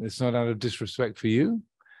 It's not out of disrespect for you,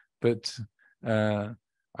 but I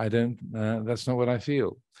don't. That's not what I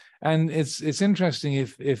feel. And it's interesting,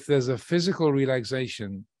 if there's a physical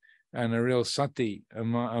relaxation and a real sati, a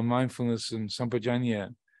mindfulness and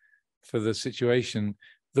sampajanya for the situation,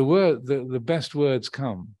 the best words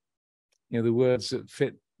come. The words that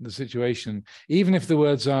fit the situation, even if the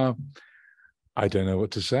words are, I don't know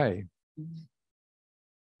what to say.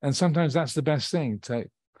 And sometimes that's the best thing.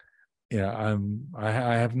 I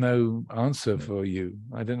have no answer for you.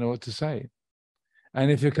 I don't know what to say. And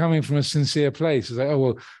if you're coming from a sincere place, it's like, oh,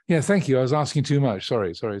 well, yeah, thank you. I was asking too much.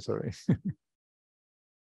 Sorry. So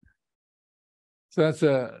that's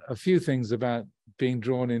a few things about being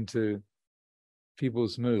drawn into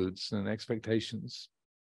people's moods and expectations.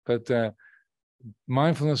 But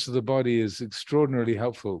mindfulness of the body is extraordinarily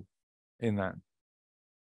helpful in that.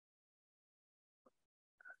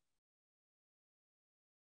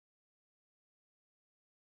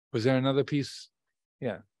 Was there another piece?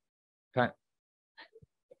 Yeah. Pat.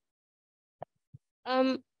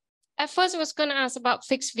 At first I was going to ask about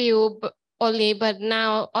fixed view only, but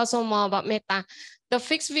now also more about metta. The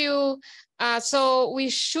fixed view, so we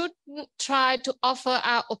should try to offer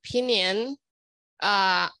our opinion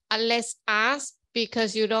unless asked,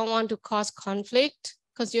 because you don't want to cause conflict,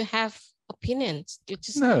 because you have opinions.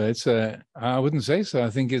 No, it's I wouldn't say so. I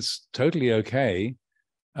think it's totally okay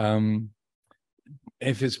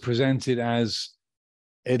if it's presented as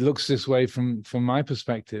it looks this way from my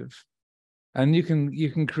perspective, and you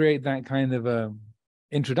can create that kind of a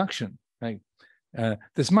introduction. Like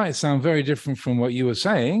this might sound very different from what you were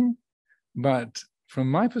saying, but from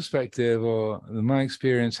my perspective or my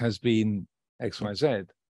experience has been X, Y, Z.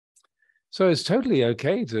 So it's totally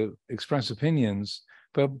okay to express opinions,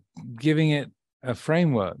 but giving it a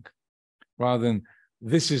framework rather than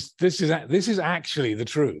this is actually the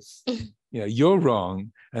truth. You're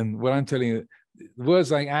wrong, and what I'm telling you,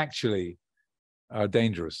 words like actually are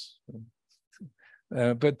dangerous.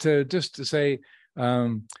 But just to say,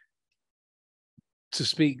 to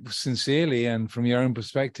speak sincerely and from your own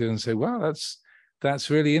perspective and say, well, that's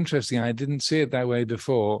really interesting. I didn't see it that way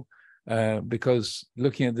before. Because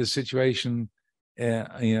looking at this situation,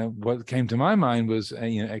 what came to my mind was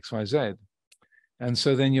X, Y, Z, and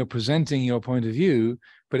so then you're presenting your point of view,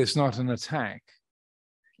 but it's not an attack.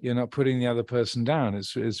 You're not putting the other person down.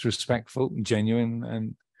 It's respectful, genuine,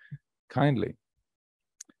 and kindly.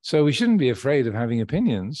 So we shouldn't be afraid of having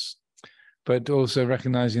opinions, but also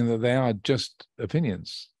recognizing that they are just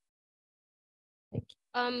opinions.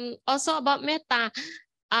 Also about metta.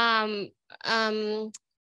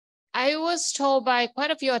 I was told by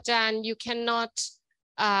quite a few Ajahn, you cannot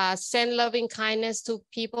send loving kindness to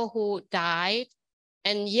people who died.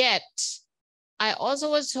 And yet, I also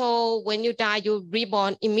was told when you die, you're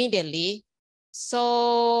reborn immediately.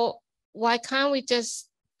 So why can't we just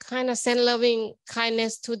kind of send loving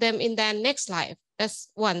kindness to them in their next life? That's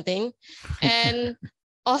one thing. And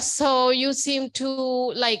also, you seem to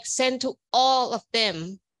like send to all of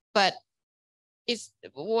them, but is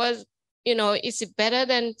it better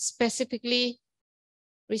than specifically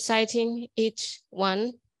reciting each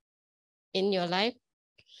one in your life?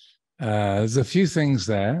 There's a few things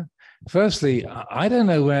there. Firstly, I don't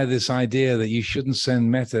know where this idea that you shouldn't send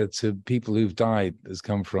metta to people who've died has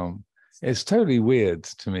come from. It's totally weird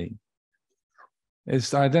to me.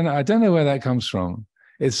 I don't know where that comes from.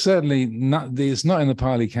 It's certainly not. It's not in the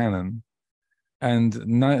Pali Canon, and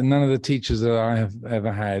none of the teachers that I have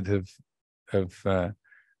ever had have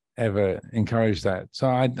ever encouraged that. So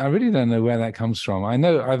I really don't know where that comes from. I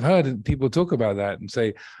know I've heard people talk about that and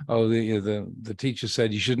say, "Oh, the teacher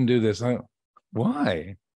said you shouldn't do this."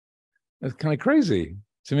 Why? That's kind of crazy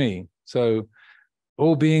to me. So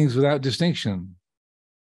all beings without distinction,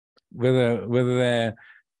 whether they're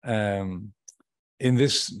in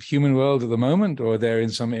this human world at the moment, or they're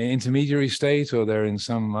in some intermediary state, or they're in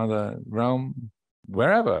some other realm,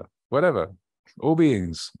 wherever, whatever, all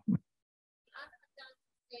beings.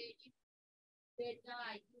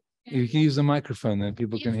 You can use the microphone, then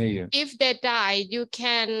people can hear you. If they die, you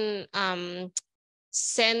can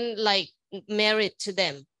send like merit to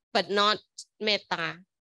them, but not metta.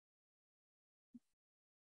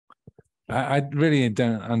 I really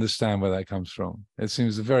don't understand where that comes from. It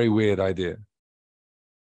seems a very weird idea.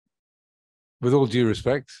 With all due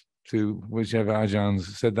respect to whichever Ajahns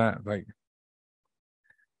said that, like,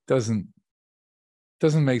 doesn't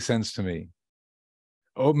make sense to me.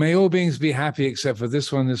 Oh, may all beings be happy except for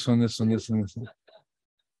this one, this one, this one, this one, this one.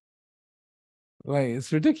 Like,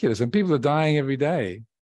 it's ridiculous. And people are dying every day.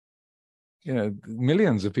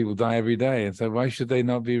 Millions of people die every day. And so why should they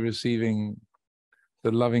not be receiving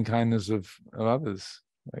the loving kindness of others?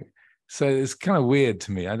 So it's kind of weird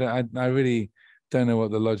to me. I really don't know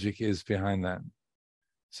what the logic is behind that.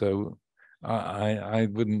 So I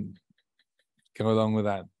wouldn't go along with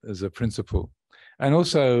that as a principle. And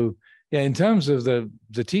also, in terms of the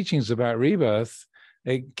teachings about rebirth,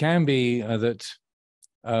 it can be that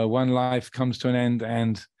one life comes to an end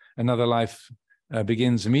and another life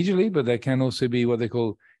begins immediately, but there can also be what they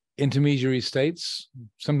call intermediary states,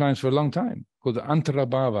 sometimes for a long time, called the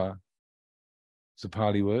antarabhava. It's a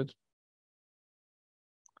Pali word.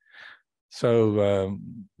 So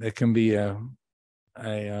there can be a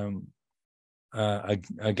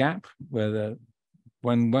gap where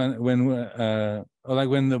when the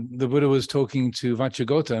Buddha was talking to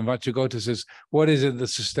Vacchagotta, and Vacchagotta says, what is it that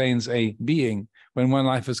sustains a being when one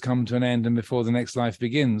life has come to an end and before the next life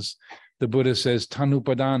begins? The Buddha says,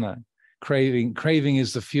 tanupadana, craving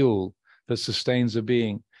is the fuel that sustains a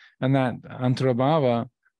being. And that antarabhava,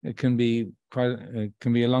 it can be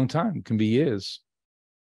a long time, it can be years.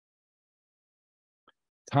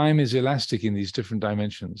 Time is elastic in these different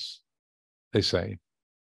dimensions, they say.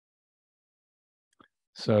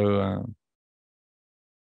 So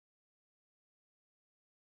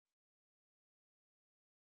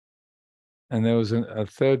and there was a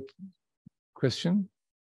third question.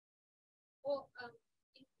 Well,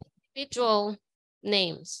 individual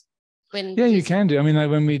names. When you can do. I mean, like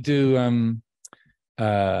when we do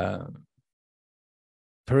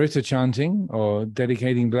Parita chanting or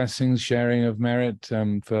dedicating blessings, sharing of merit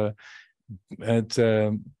at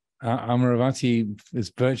Amaravati,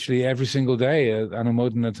 it's virtually every single day at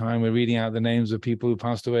Anumodana time. We're reading out the names of people who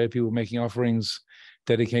passed away, people making offerings,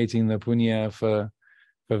 dedicating the punya for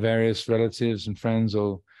various relatives and friends,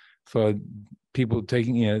 or for people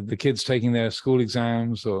taking, the kids taking their school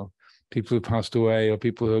exams, or people who passed away, or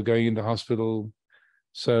people who are going into hospital.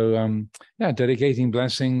 So dedicating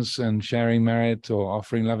blessings and sharing merit or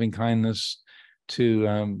offering loving kindness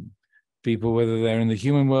to people, whether they're in the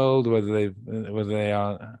human world, whether they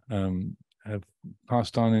are have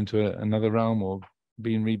passed on into another realm or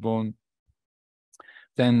been reborn,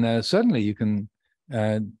 then certainly you can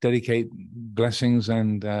dedicate blessings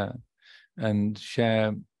and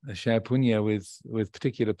share punya with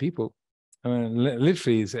particular people. I mean,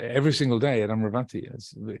 literally, it's every single day at Amaravati.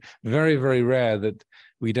 It's very, very rare that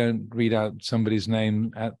we don't read out somebody's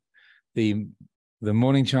name at the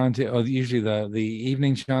morning chanting, or usually the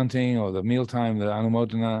evening chanting, or the mealtime, the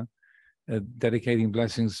Anumodana, dedicating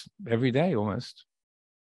blessings every day almost.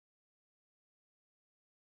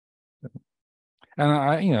 And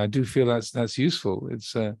I do feel that's useful.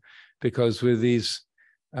 It's because with these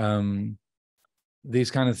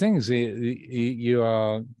kind of things, you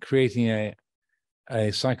are creating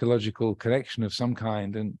a psychological connection of some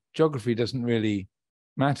kind, and geography doesn't really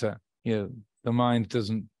matter. The mind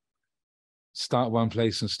doesn't start one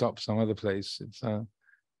place and stop some other place. It's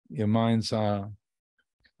your minds are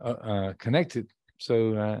connected.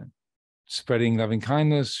 So spreading loving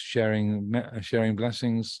kindness, sharing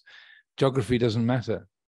blessings. Geography doesn't matter.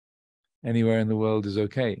 Anywhere in the world is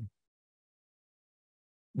okay.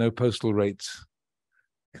 No postal rates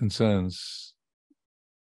concerns.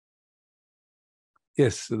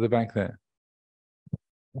 Yes, at the back there.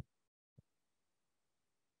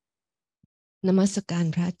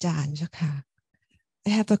 Namaskar, Ajahn Amaro. I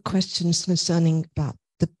have a question concerning about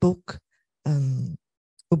the book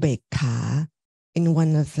Ubekha, in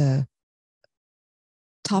one of the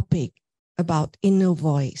topic about inner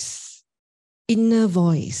voice,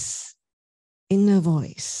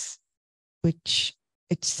 which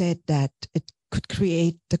it said that it could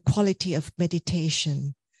create the quality of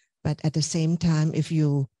meditation, but at the same time, if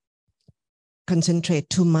you concentrate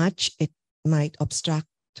too much, it might obstruct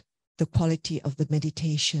the quality of the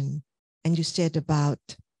meditation. And you said about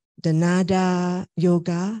the nada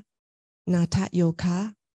yoga, nata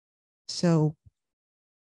yoga. So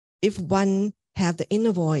if one have the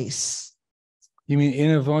inner voice. You mean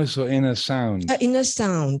inner voice or inner sound? Inner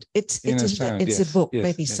sound. It's yes, a book, yes,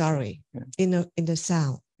 maybe, yes, sorry. Yeah. Inner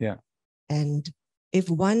sound. Yeah. And if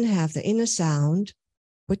one have the inner sound,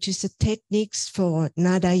 which is the techniques for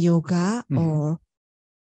nada yoga, or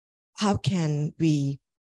how can we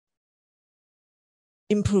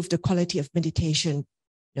improve the quality of meditation?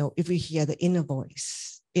 If we hear the inner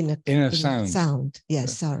voice, inner sound.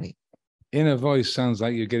 Yes, sorry. Inner voice sounds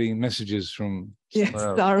like you're getting messages from somewhere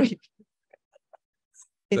else. Sorry.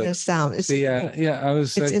 Inner sound. It's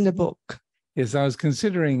it's in the book. Yes, I was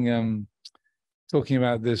considering talking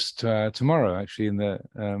about this tomorrow, actually, in the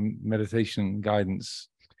meditation guidance.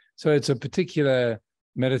 So it's a particular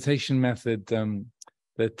meditation method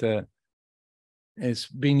that it's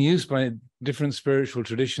been used by different spiritual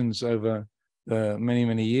traditions over many,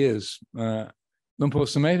 many years. Luang Por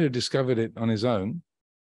Sumedho discovered it on his own.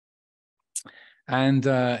 And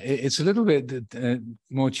it's a little bit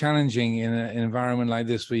more challenging in an environment like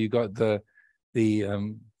this, where you've got the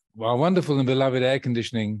wonderful and beloved air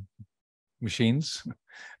conditioning machines,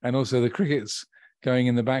 and also the crickets going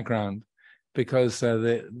in the background, because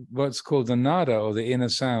what's called the nada, or the inner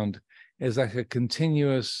sound, is like a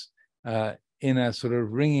continuous inner sort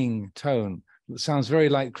of ringing tone. It sounds very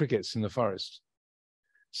like crickets in the forest.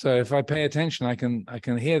 So if I pay attention, I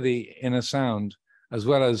can hear the inner sound, as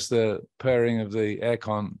well as the purring of the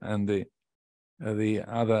aircon and the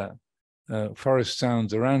other forest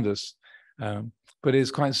sounds around us. But it's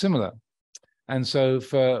quite similar. And so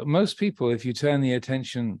for most people, if you turn the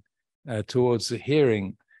attention towards the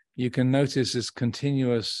hearing, you can notice this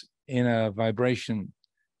continuous inner vibration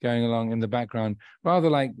going along in the background, rather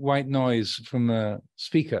like white noise from the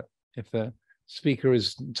speaker. If the speaker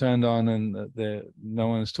is turned on and no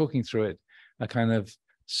one is talking through it, a kind of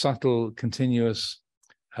subtle, continuous,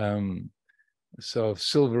 sort of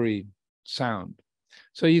silvery sound.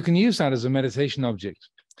 So you can use that as a meditation object.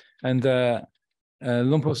 And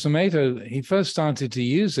Luang Por Sumedho, he first started to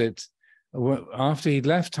use it after he'd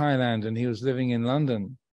left Thailand and he was living in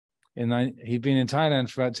London. He'd been in Thailand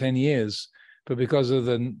for about 10 years, but because of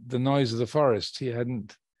the noise of the forest, he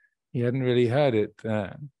hadn't really heard it.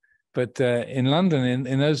 But in London,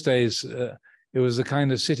 in those days, it was the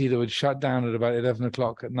kind of city that would shut down at about 11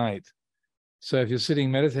 o'clock at night. So if you're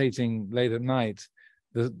sitting meditating late at night,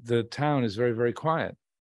 the town is very, very quiet.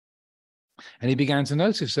 And he began to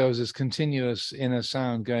notice there was this continuous inner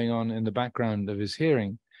sound going on in the background of his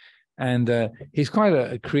hearing. And he's quite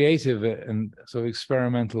a creative and sort of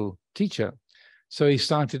experimental teacher. So he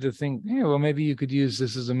started to think, yeah, well, maybe you could use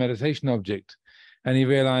this as a meditation object. And he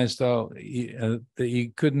realized that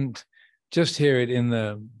he couldn't just hear it in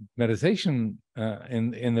the meditation,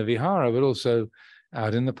 in the vihara, but also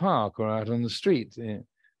out in the park or out on the street.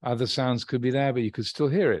 Other sounds could be there, but you could still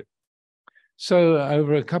hear it. So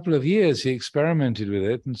over a couple of years, he experimented with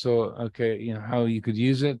it and saw, okay, how you could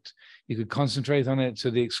use it. You could concentrate on it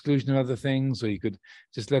to the exclusion of other things, or you could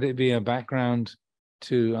just let it be a background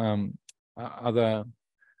to other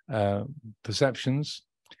perceptions.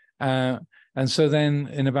 And so then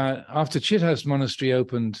after Chithurst Monastery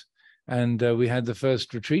opened and we had the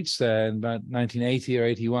first retreats there in about 1980 or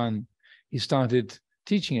 81, he started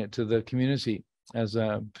teaching it to the community as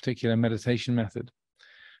a particular meditation method.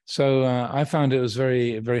 So I found it was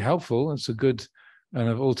very, very helpful. It's a good kind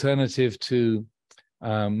of alternative to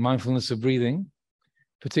mindfulness of breathing,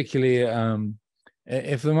 particularly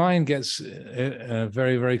if the mind gets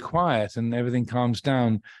very, very quiet and everything calms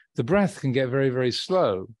down, the breath can get very, very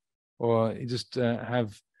slow, or you just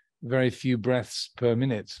have very few breaths per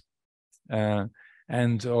minute, or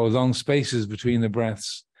long spaces between the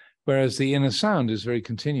breaths, whereas the inner sound is very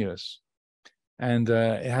continuous. And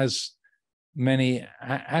it has many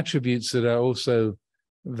attributes that are also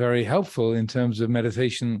very helpful in terms of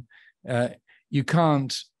meditation. You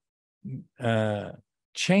can't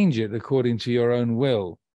change it according to your own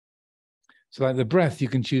will. So like the breath, you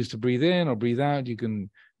can choose to breathe in or breathe out. You can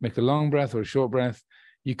make a long breath or a short breath.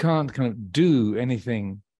 You can't kind of do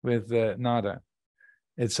anything with nada.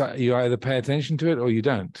 It's you either pay attention to it or you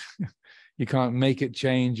don't. You can't make it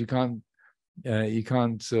change. You can't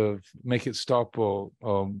sort of make it stop or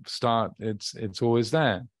start. It's always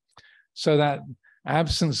there. So that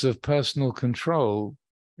absence of personal control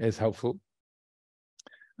is helpful.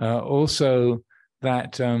 Also,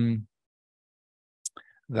 that kind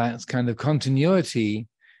of continuity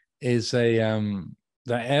is that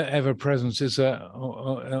ever presence is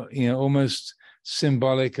almost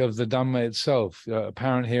symbolic of the Dhamma itself,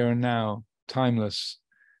 apparent here and now, timeless,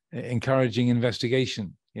 encouraging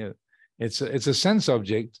investigation. It's a sense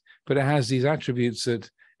object, but it has these attributes that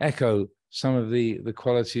echo some of the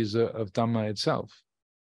qualities of Dhamma itself.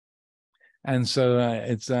 And so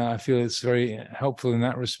I feel it's very helpful in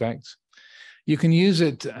that respect. You can use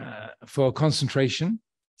it for concentration,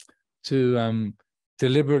 to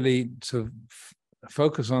deliberately sort of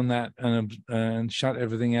focus on that and shut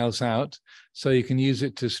everything else out. So you can use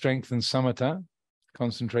it to strengthen samatha,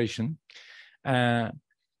 concentration. And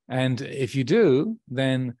if you do,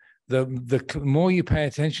 then the more you pay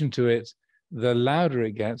attention to it, the louder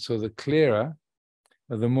it gets, or the clearer,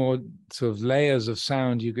 or the more sort of layers of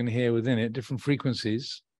sound you can hear within it, different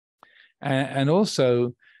frequencies. And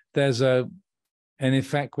also there's an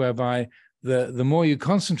effect whereby the more you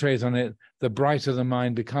concentrate on it, the brighter the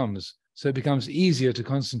mind becomes. So it becomes easier to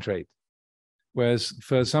concentrate. Whereas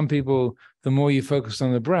for some people, the more you focus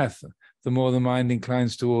on the breath, the more the mind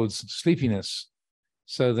inclines towards sleepiness.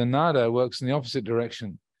 So the nada works in the opposite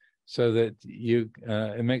direction, so that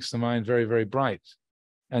it makes the mind very, very bright.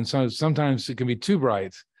 And so sometimes it can be too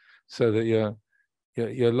bright, so that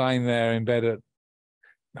you're lying there in bed at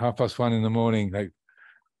 1:30 in the morning, like,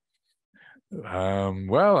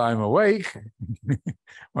 well, I'm awake.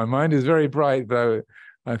 My mind is very bright, but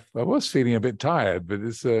I was feeling a bit tired. But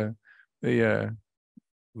it's the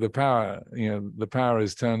power, the power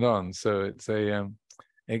is turned on. So it's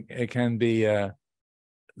it can be.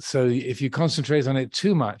 So if you concentrate on it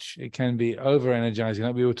too much, it can be over-energizing.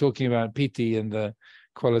 Like we were talking about piti and the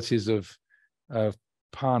qualities of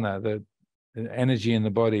prana, the energy in the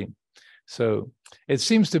body. So it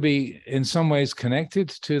seems to be in some ways connected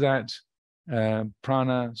to that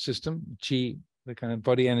prana system, chi, the kind of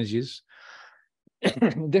body energies.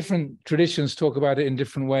 Different traditions talk about it in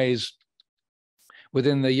different ways.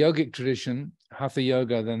 Within the yogic tradition, hatha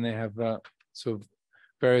yoga, then they have sort of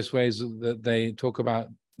various ways that they talk about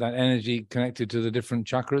that energy connected to the different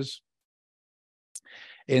chakras.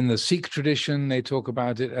 In the Sikh tradition, they talk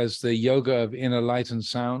about it as the yoga of inner light and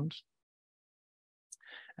sound.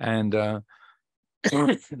 And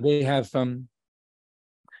they have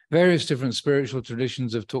various different spiritual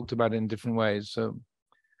traditions have talked about it in different ways. So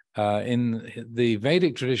In the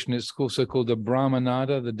Vedic tradition, it's also called the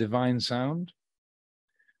Brahmanada, the divine sound.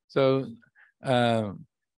 So the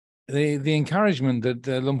encouragement that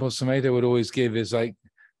Luang Por Sumedho would always give is like,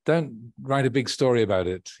 don't write a big story about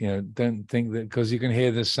it. Don't think that because you can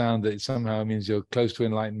hear this sound that somehow means you're close to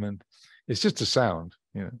enlightenment. It's just a sound.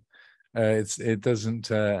 It doesn't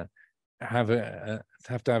have to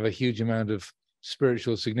have a huge amount of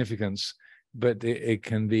spiritual significance, but it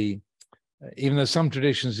can be. Even though some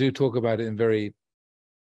traditions do talk about it in very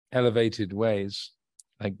elevated ways,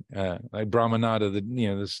 like Brahmanada,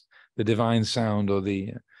 the divine sound, or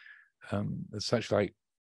the such like,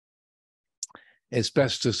 it's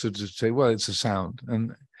best to sort of say, well, it's a sound.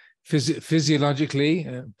 And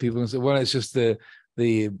physiologically, people say, well, it's just the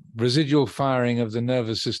residual firing of the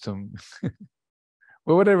nervous system.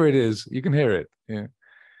 Well, whatever it is, you can hear it. Yeah.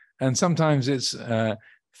 And sometimes it's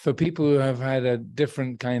for people who have had a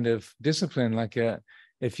different kind of discipline, like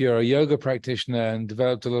if you're a yoga practitioner and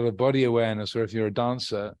developed a lot of body awareness, or if you're a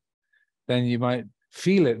dancer, then you might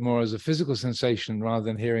feel it more as a physical sensation rather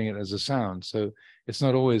than hearing it as a sound. So it's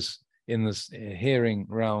not always in this hearing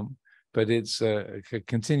realm, but it's a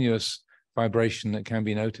continuous vibration that can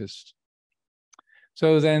be noticed.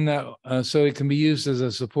 So then, so it can be used as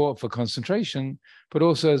a support for concentration, but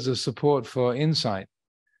also as a support for insight.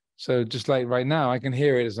 So just like right now, I can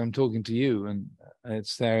hear it as I'm talking to you, and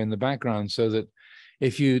it's there in the background, so that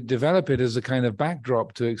if you develop it as a kind of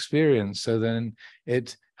backdrop to experience, so then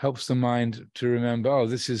it helps the mind to remember, oh,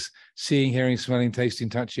 this is seeing, hearing, smelling, tasting,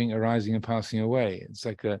 touching, arising and passing away. It's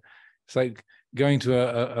like going to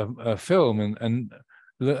a film and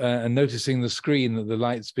noticing the screen that the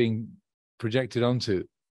light's being projected onto.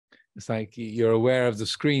 It's like you're aware of the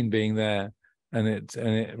screen being there, and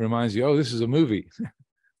it reminds you, oh, this is a movie.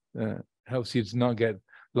 Helps you to not get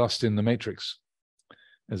lost in the matrix,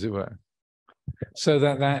 as it were. So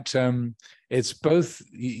that it's both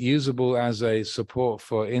usable as a support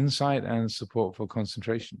for insight and support for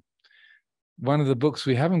concentration. One of the books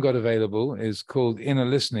we haven't got available is called Inner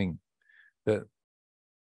Listening, that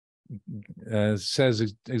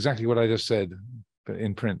says exactly what I just said, but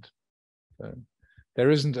in print.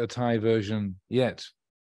 There isn't a Thai version yet,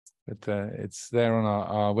 but it's there on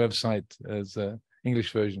our website as an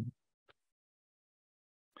English version.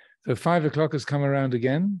 So 5 o'clock has come around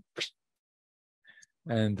again.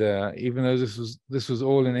 And even though this was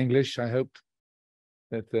all in English, I hoped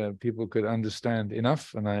that people could understand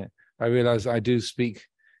enough. And I realize I do speak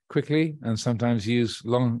quickly and sometimes use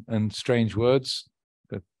long and strange words.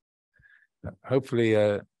 But hopefully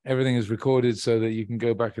everything is recorded so that you can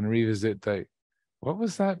go back and revisit what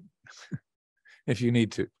was that? If you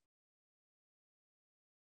need to.